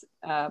 days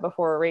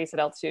before a race at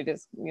altitude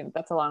is,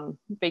 that's a long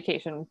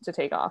vacation to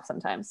take off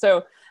sometimes.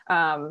 So,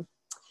 so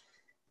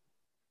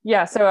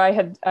I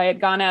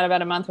had gone out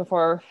about a month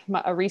before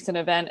a recent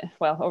event,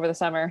 over the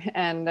summer,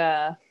 and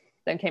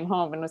then came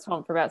home and was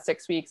home for about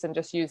 6 weeks and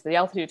just used the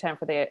altitude tent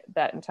for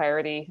that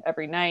entirety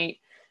every night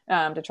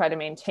to try to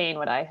maintain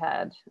what I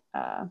had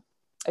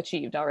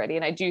achieved already.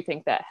 And I do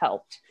think that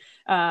helped.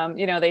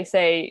 They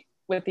say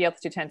with the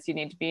altitude tents, you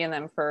need to be in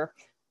them for,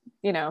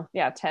 10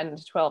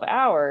 to 12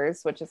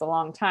 hours, which is a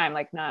long time.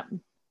 Like not,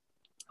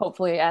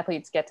 hopefully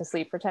athletes get to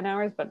sleep for 10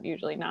 hours, but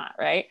usually not.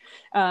 Right.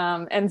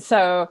 And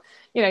so,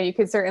 you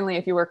could certainly,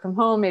 if you work from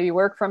home, maybe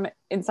work from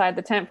inside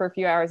the tent for a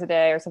few hours a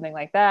day or something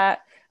like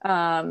that.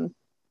 I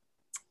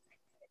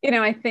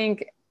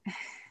think,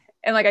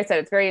 and like I said,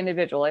 it's very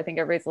individual. I think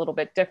everybody's a little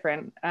bit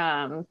different.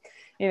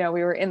 We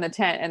were in the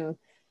tent and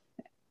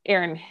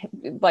Aaron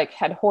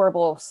had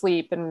horrible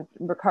sleep and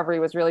recovery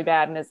was really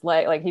bad in his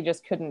leg. Like he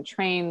just couldn't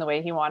train the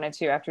way he wanted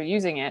to after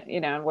using it,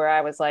 and where I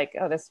was like,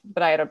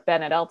 but I had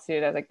been at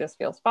altitude. I was like, this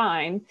feels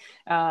fine.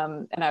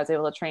 And I was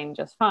able to train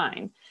just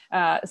fine.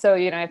 So,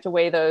 I have to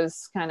weigh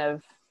those kind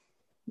of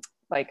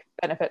like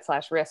benefit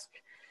 / risk,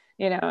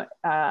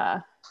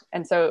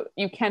 and so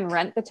you can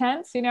rent the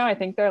tents, I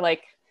think they're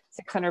like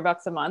 $600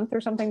 a month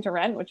or something to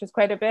rent, which is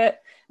quite a bit.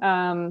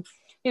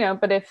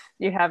 But if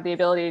you have the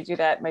ability to do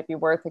that, it might be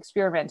worth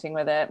experimenting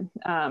with it.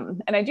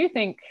 And I do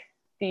think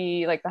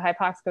the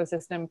Hypoxico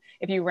system,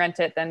 if you rent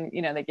it, then,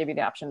 they give you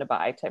the option to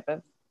buy type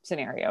of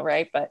scenario.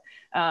 Right. But,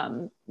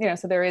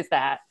 so there is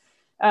that.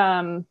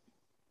 And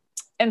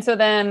so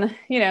then,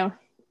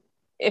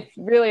 if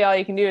really all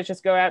you can do is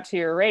just go out to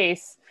your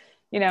race,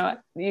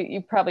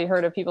 you've probably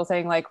heard of people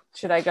saying like,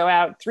 should I go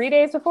out 3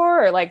 days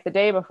before or like the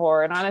day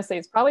before? And honestly,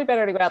 it's probably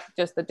better to go out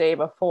just the day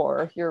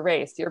before your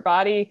race. Your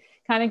body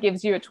kind of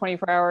gives you a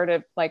 24-hour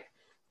to like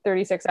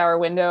 36-hour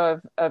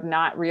window of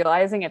not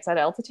realizing it's at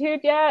altitude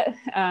yet.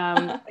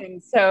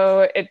 And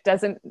so it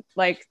doesn't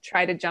like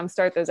try to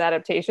jumpstart those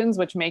adaptations,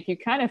 which make you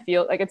kind of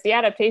feel like it's the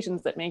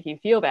adaptations that make you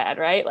feel bad,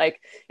 right? Like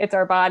it's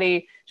our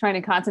body trying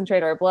to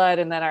concentrate our blood,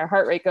 and then our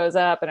heart rate goes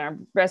up and our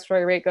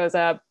respiratory rate goes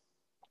up.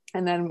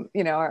 And then,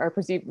 our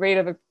perceived rate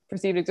of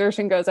perceived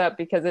exertion goes up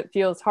because it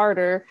feels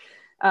harder.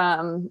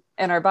 And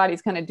our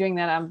body's kind of doing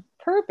that on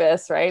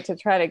purpose, right? To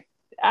try to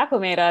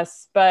acclimate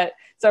us. But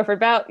so for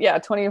about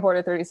 24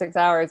 to 36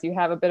 hours, you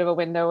have a bit of a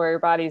window where your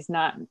body's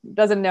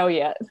doesn't know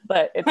yet,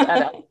 but it's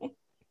at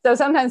So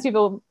sometimes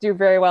people do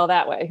very well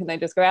that way, and they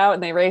just go out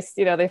and they race,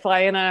 they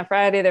fly in on a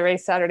Friday, they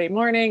race Saturday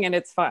morning, and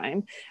it's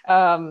fine.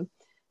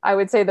 I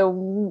would say the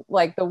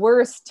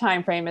worst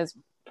time frame is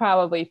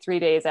probably 3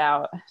 days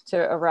out to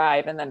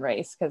arrive and then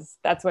race, because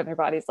that's when your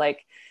body's like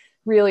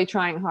really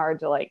trying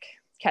hard to like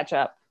catch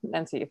up,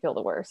 and so you feel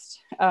the worst.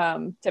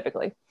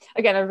 Typically,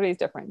 again, everybody's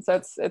different,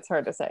 so it's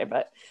hard to say.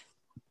 But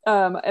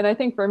and I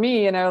think for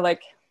me,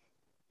 like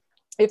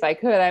if I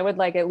could, I would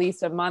like at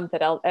least a month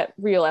at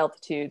real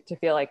altitude to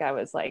feel like I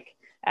was like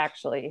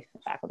actually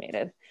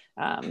acclimated.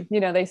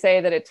 They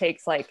say that it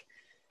takes like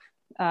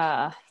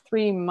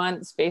 3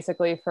 months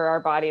basically for our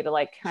body to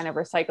like kind of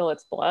recycle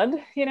its blood,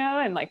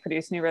 and like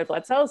produce new red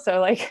blood cells. So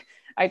like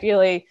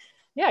ideally,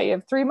 you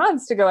have 3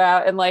 months to go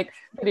out and like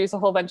produce a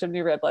whole bunch of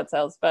new red blood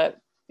cells. But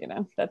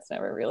that's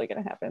never really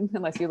going to happen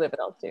unless you live at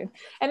altitude.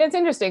 And it's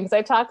interesting because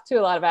I talk to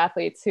a lot of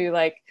athletes who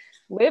like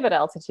live at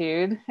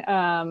altitude.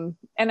 And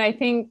I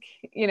think,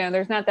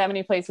 there's not that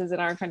many places in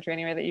our country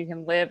anyway that you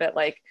can live at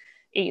like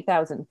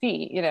 8,000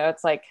 feet.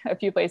 It's like a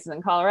few places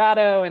in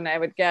Colorado, and I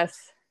would guess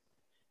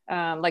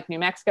like New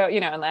Mexico,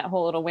 in that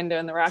whole little window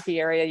in the Rocky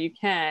area, you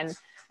can.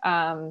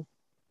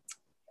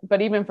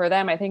 But even for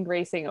them, I think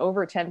racing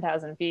over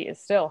 10,000 feet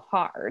is still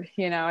hard.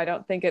 I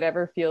don't think it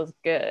ever feels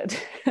good.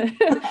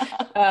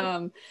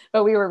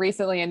 But we were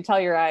recently in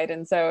Telluride.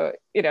 And so,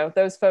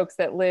 those folks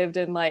that lived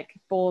in like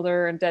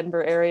Boulder and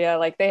Denver area,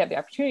 like they have the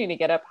opportunity to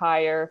get up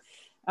higher.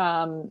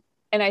 And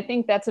I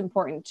think that's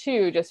important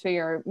too, just for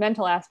your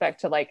mental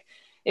aspect to like,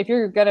 if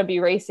you're going to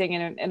be racing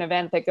in an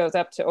event that goes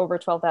up to over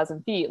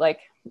 12,000 feet, like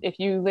if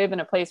you live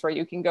in a place where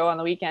you can go on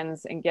the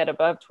weekends and get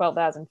above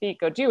 12,000 feet,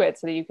 go do it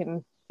so that you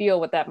can feel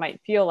what that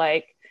might feel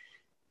like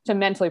to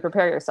mentally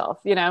prepare yourself,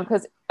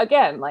 because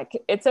again, like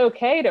it's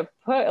okay to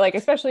put like,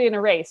 especially in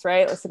a race,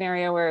 right? A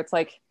scenario where it's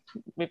like,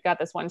 we've got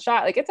this one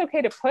shot, like it's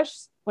okay to push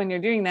when you're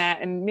doing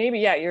that. And maybe,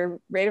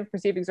 your rate of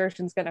perceived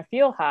exertion is going to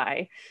feel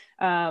high.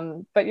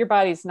 But your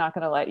body's not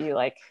going to let you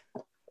like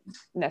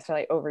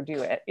necessarily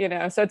overdo it,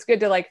 so it's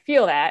good to like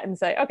feel that and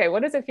say, okay,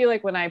 what does it feel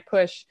like when I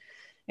push,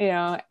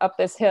 up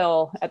this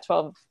hill at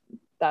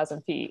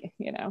 12,000 feet,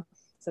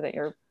 so that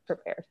you're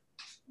prepared.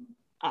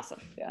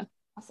 Awesome. Yeah.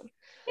 Awesome.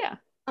 Yeah.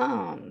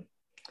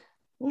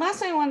 Last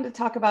thing I wanted to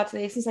talk about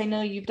today, since I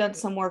know you've done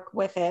some work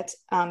with it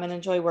and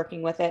enjoy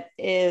working with it,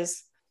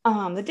 is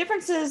the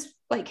differences.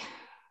 Like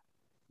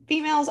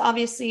females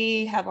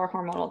obviously have our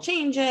hormonal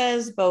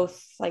changes,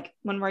 both like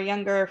when we're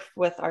younger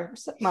with our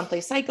monthly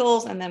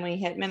cycles, and then when we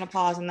hit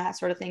menopause and that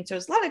sort of thing. So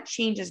there's a lot of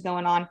changes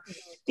going on.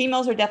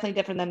 Females are definitely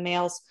different than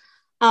males.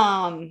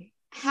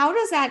 How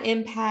does that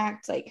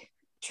impact like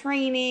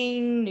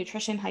training,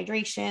 nutrition,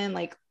 hydration,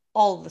 like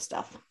all of the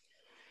stuff?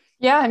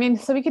 Yeah, I mean,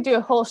 so we could do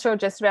a whole show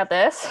just about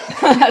this.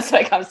 That's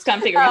like I was kind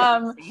of figuring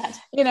out.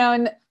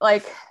 And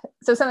like,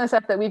 so some of the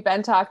stuff that we've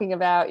been talking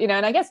about,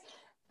 and I guess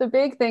the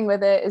big thing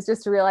with it is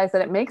just to realize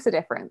that it makes a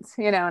difference,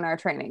 in our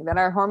training, that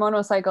our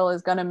hormonal cycle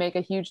is going to make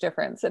a huge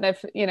difference. And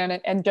if,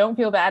 and don't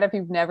feel bad if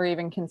you've never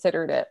even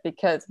considered it,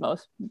 because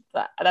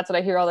that's what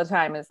I hear all the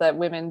time is that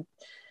women,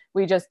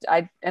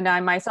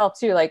 I myself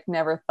too, like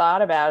never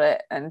thought about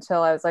it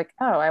until I was like,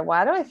 oh,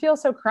 why do I feel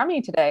so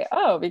crummy today?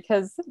 Oh,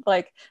 because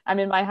like I'm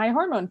in my high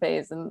hormone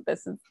phase, and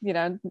this is,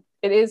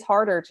 it is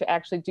harder to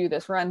actually do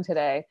this run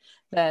today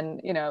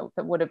than, it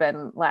would have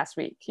been last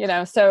week,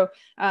 So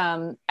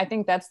I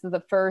think that's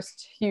the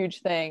first huge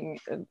thing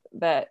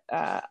that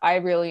I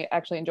really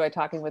actually enjoy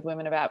talking with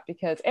women about,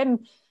 because,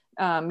 and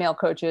male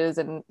coaches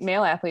and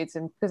male athletes,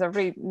 and because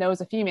everybody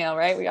knows a female,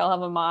 right? We all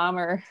have a mom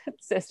or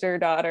sister,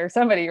 daughter,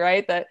 somebody,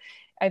 right? That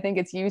I think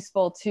it's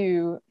useful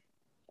to,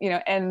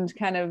 end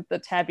kind of the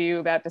taboo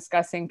about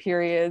discussing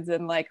periods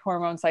and like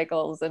hormone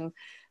cycles. And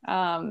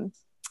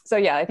so,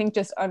 yeah, I think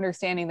just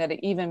understanding that it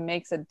even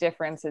makes a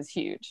difference is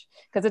huge,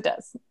 because it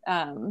does.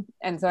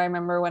 And so I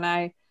remember when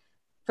I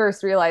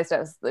first realized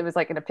it was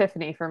like an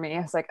epiphany for me.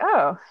 I was like,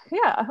 oh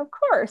yeah, of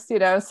course,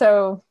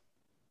 so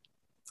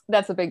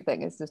that's the big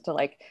thing, is just to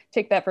like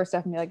take that first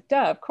step and be like,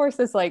 duh, of course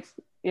this like,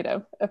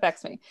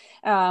 affects me.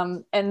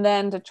 And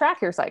then to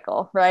track your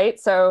cycle, right?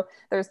 So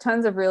there's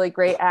tons of really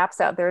great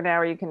apps out there now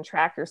where you can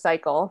track your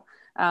cycle.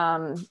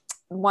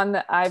 One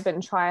that I've been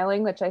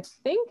trialing, which I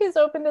think is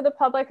open to the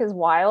public, is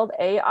Wild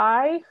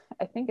AI.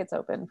 I think it's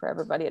open for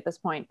everybody at this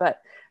point,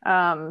 but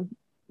that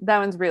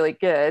one's really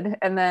good.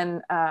 And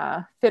then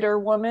Fitter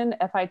Woman,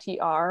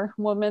 FITR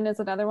Woman is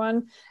another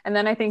one. And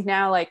then I think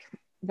now like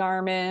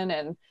Garmin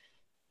and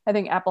I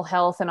think Apple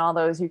Health and all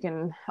those, you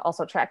can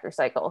also track your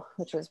cycle,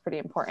 which is pretty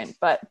important.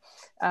 But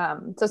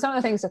so some of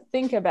the things to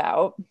think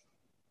about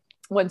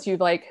once you've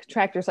like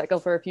tracked your cycle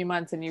for a few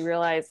months and you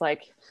realize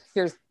like,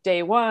 here's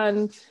day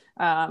one,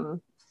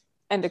 and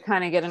to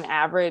kind of get an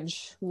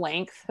average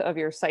length of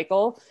your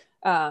cycle.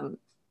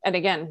 And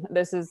again,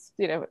 this is,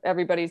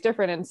 everybody's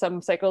different, and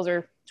some cycles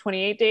are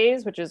 28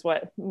 days, which is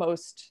what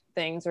most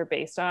things are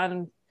based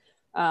on.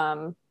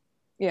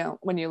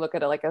 When you look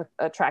at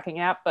a tracking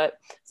app, but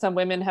some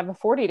women have a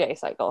 40-day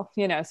cycle,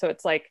 so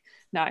it's like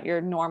not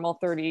your normal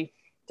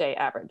 30-day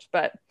average.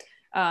 But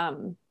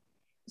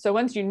so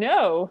once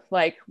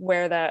like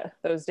where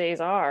those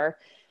days are,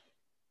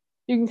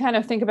 you can kind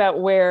of think about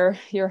where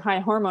your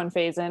high hormone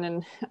phase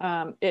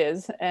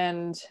is.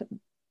 And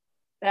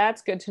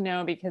that's good to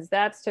know, because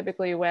that's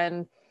typically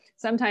when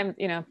sometimes,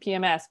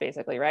 PMS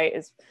basically, right,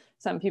 is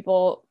some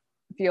people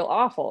feel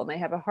awful and they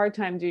have a hard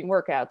time doing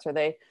workouts, or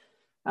they,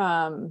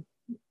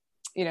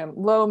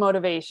 low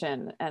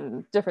motivation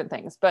and different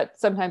things. But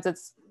sometimes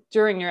it's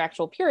during your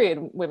actual period,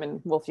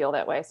 women will feel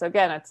that way. So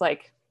again, it's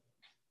like,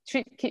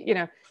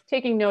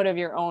 taking note of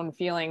your own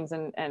feelings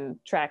and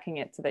tracking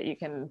it so that you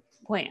can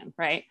plan,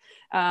 right?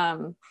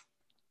 And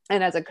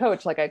as a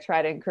coach, like I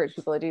try to encourage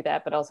people to do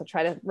that, but also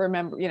try to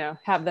remember,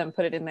 have them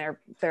put it in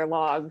their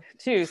log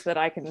too, so that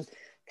I can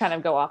kind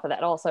of go off of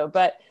that also.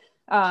 But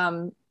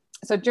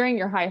so during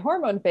your high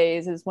hormone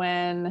phase is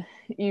when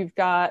you've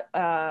got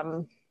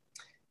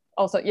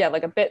also,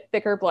 like a bit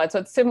thicker blood. So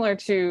it's similar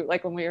to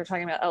like when we were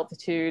talking about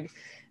altitude,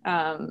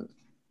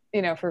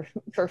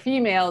 for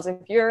females, if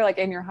you're like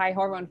in your high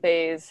hormone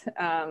phase,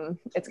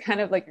 it's kind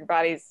of like your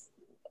body's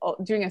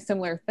doing a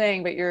similar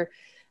thing, but your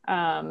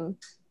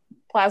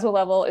plasma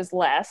level is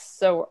less.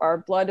 So our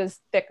blood is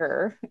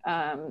thicker.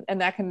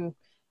 And that can,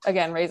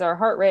 again, raise our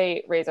heart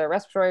rate, raise our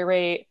respiratory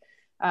rate.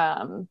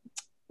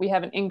 We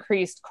have an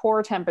increased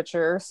core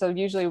temperature. So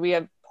usually we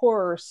have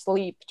poorer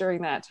sleep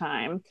during that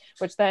time,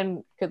 which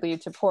then could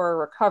lead to poorer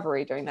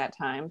recovery during that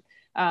time.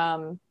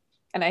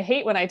 And I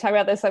hate when I talk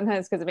about this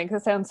sometimes because it makes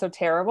it sound so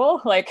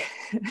terrible. Like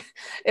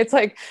it's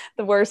like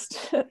the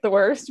worst,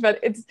 but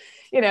it's,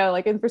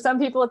 like, and for some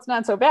people it's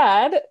not so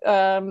bad.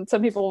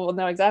 Some people will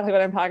know exactly what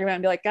I'm talking about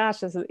and be like,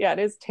 gosh, it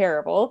is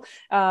terrible.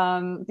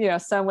 Some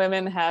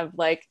women have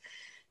like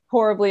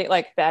horribly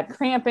like bad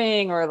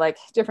cramping or like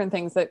different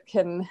things that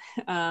can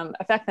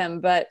affect them.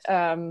 But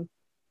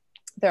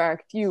there are a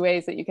few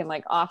ways that you can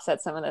like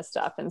offset some of this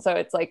stuff. And so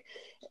it's like,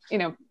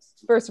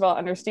 first of all,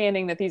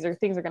 understanding that these are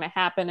things are going to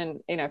happen. And,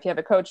 if you have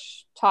a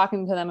coach,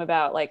 talking to them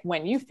about like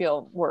when you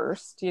feel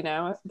worst,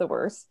 the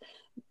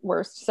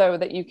worst, so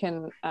that you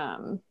can,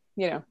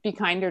 be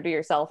kinder to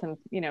yourself and,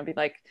 be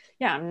like,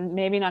 yeah, I'm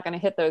maybe not going to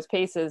hit those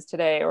paces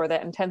today or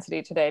that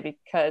intensity today,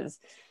 because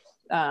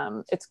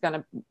it's going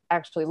to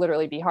actually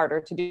literally be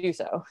harder to do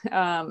so.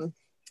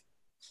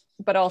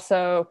 But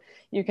also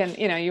you can,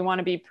 you want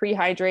to be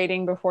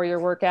pre-hydrating before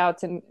your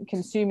workouts and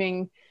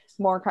consuming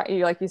more,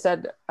 like you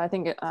said, I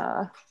think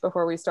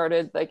before we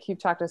started, like you've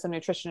talked to some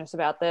nutritionists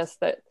about this,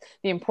 that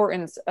the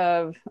importance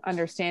of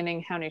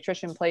understanding how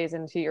nutrition plays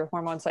into your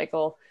hormone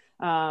cycle,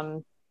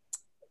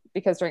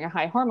 because during a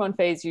high hormone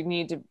phase, you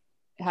need to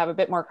have a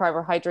bit more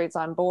carbohydrates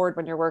on board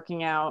when you're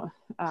working out,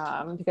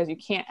 because you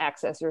can't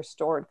access your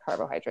stored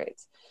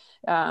carbohydrates.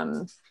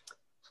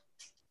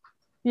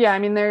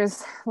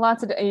 There's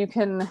lots of, you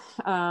can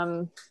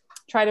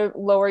try to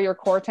lower your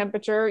core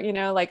temperature,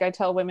 like I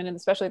tell women, and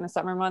especially in the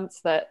summer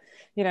months, that,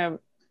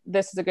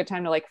 this is a good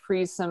time to like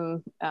freeze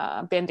some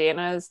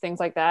bandanas, things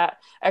like that.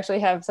 I actually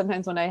have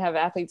sometimes when I have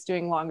athletes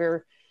doing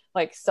longer,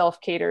 like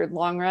self-catered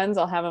long runs,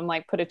 I'll have them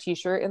like put a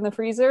t-shirt in the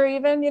freezer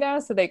even,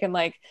 so they can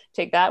like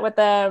take that with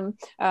them.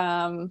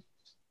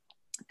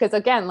 Because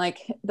again, like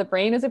the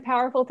brain is a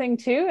powerful thing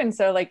too. And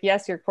so like,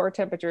 yes, your core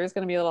temperature is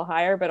going to be a little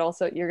higher, but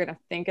also you're going to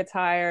think it's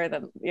higher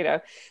than,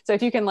 so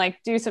if you can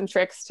like do some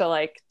tricks to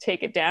like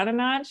take it down a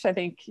notch, I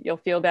think you'll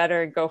feel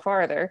better and go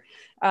farther.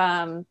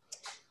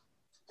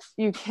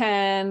 You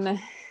can,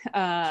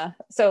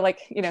 so like,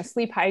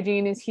 sleep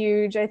hygiene is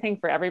huge, I think,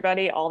 for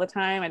everybody all the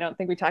time. I don't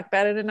think we talk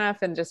about it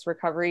enough, and just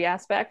recovery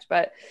aspect,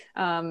 but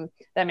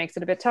that makes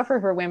it a bit tougher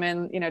for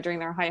women, during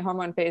their high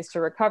hormone phase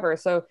to recover.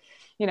 So,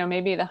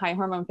 maybe the high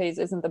hormone phase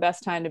isn't the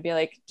best time to be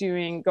like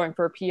going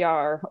for a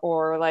PR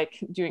or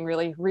like doing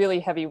really, really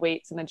heavy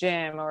weights in the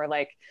gym, or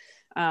like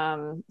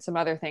some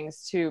other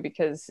things too,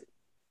 because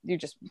you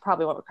just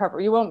probably won't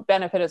recover. You won't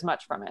benefit as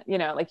much from it.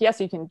 Like,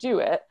 yes, you can do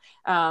it.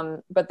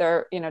 But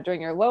during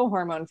your low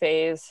hormone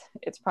phase,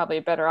 it's probably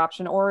a better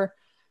option, or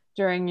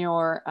during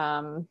your,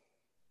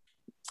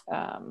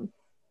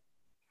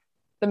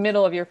 the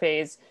middle of your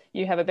phase,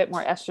 you have a bit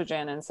more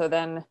estrogen. And so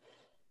then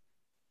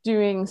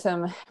doing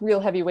some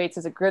real heavy weights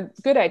is a good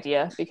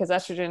idea, because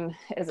estrogen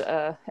is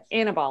a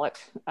anabolic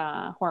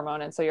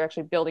hormone. And so you're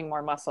actually building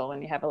more muscle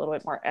when you have a little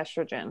bit more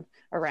estrogen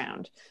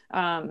around.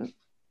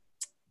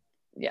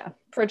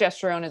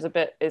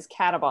 Progesterone is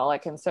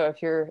catabolic. And so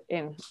if you're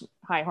in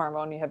high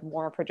hormone, you have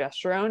more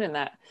progesterone, and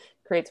that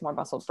creates more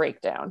muscle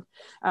breakdown.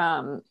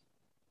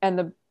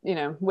 and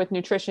with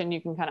nutrition,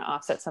 you can kind of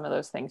offset some of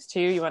those things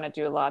too. You want to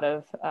do a lot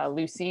of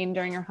leucine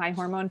during your high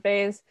hormone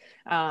phase.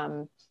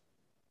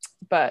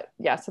 But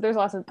yeah, so there's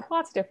lots of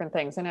different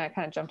things. I know I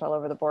kind of jumped all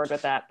over the board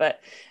with that, but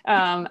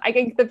I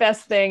think the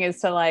best thing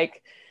is to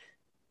like,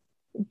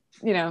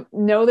 know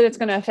that it's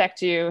going to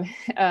affect you,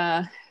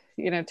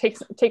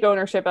 take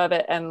ownership of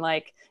it, and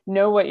like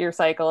know what your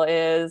cycle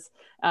is.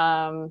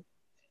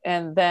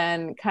 And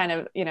then kind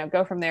of,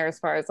 go from there as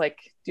far as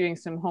like doing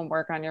some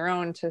homework on your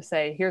own to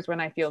say, here's when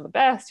I feel the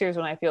best, here's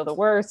when I feel the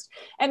worst.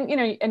 And,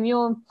 and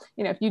you'll,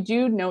 if you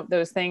do note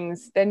those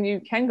things, then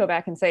you can go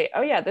back and say,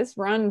 oh yeah, this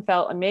run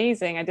felt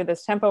amazing. I did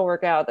this tempo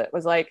workout that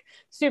was like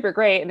super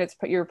great. And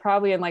you're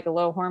probably in like a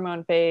low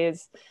hormone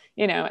phase,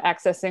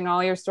 accessing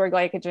all your stored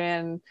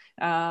glycogen,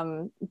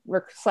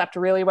 slept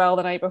really well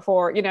the night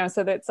before,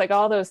 so that's like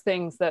all those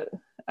things that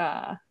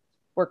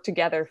work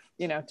together,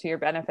 to your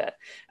benefit.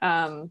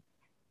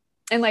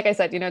 And like I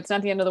said, it's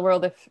not the end of the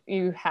world if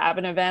you have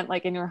an event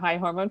like in your high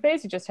hormone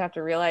phase. You just have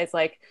to realize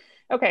like,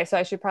 okay, so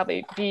I should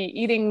probably be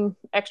eating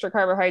extra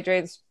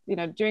carbohydrates,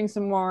 doing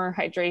some more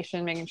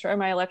hydration, making sure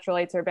my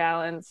electrolytes are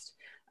balanced.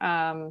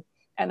 And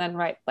then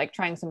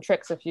trying some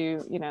tricks if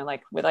you,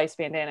 like with ice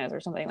bandanas or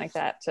something like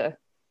that to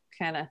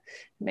kind of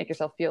make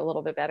yourself feel a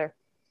little bit better.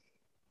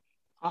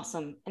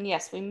 Awesome. And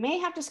yes, we may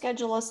have to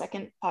schedule a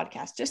second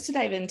podcast just to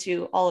dive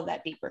into all of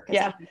that deeper.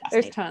 Yeah,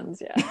 there's tons.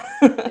 Yeah.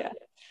 Yeah.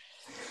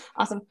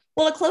 Awesome.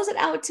 Well, to close it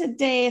out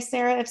today,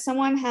 Sarah, if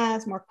someone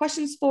has more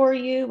questions for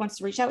you, wants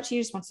to reach out to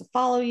you, just wants to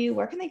follow you,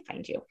 where can they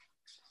find you?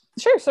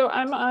 Sure. So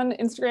I'm on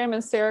Instagram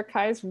as Sarah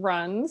Kais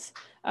Runs.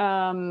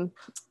 And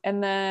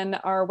then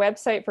our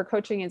website for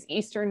coaching is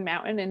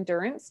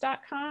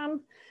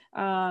easternmountainendurance.com.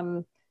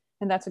 And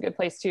that's a good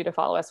place too to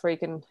follow us, where you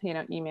can,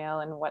 email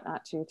and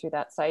whatnot too through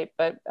that site.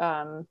 But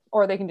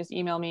or they can just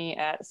email me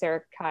at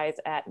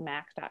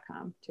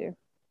sarahkais@mac.com too.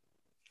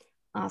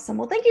 Awesome.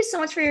 Well, thank you so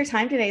much for your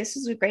time today. This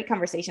was a great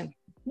conversation.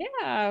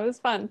 Yeah, it was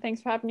fun.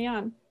 Thanks for having me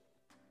on.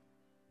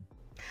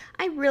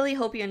 I really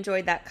hope you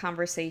enjoyed that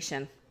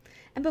conversation.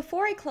 And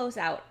before I close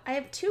out, I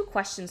have 2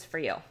 questions for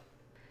you.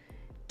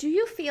 Do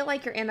you feel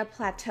like you're in a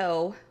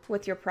plateau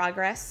with your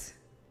progress?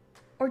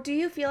 Or do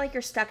you feel like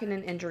you're stuck in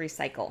an injury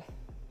cycle?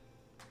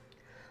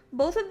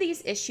 Both of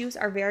these issues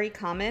are very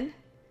common,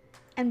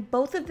 and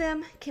both of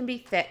them can be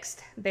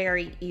fixed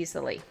very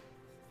easily.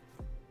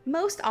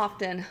 Most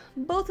often,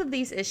 both of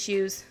these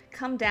issues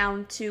come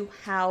down to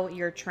how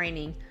you're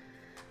training,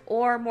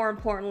 or more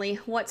importantly,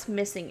 what's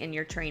missing in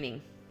your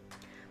training.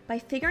 By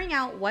figuring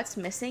out what's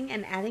missing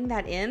and adding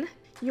that in,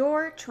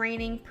 your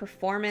training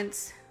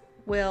performance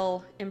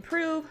will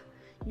improve,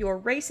 your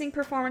racing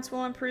performance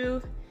will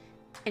improve,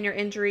 and your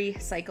injury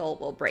cycle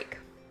will break.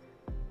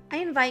 I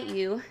invite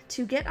you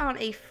to get on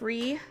a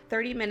free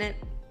 30-minute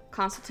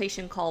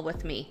consultation call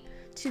with me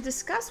to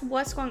discuss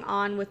what's going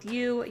on with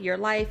you, your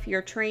life,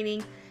 your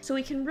training, so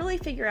we can really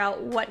figure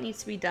out what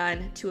needs to be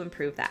done to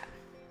improve that.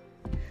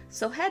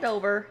 So head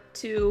over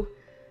to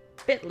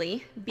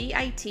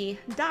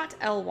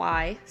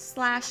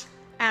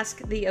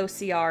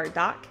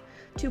bit.ly/asktheocrdoc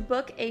to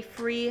book a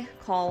free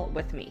call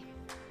with me.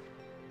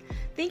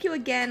 Thank you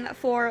again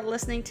for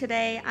listening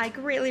today. I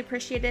greatly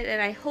appreciate it,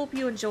 and I hope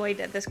you enjoyed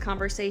this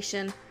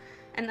conversation.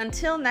 And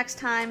until next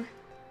time,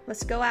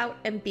 let's go out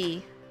and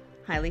be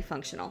highly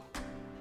functional.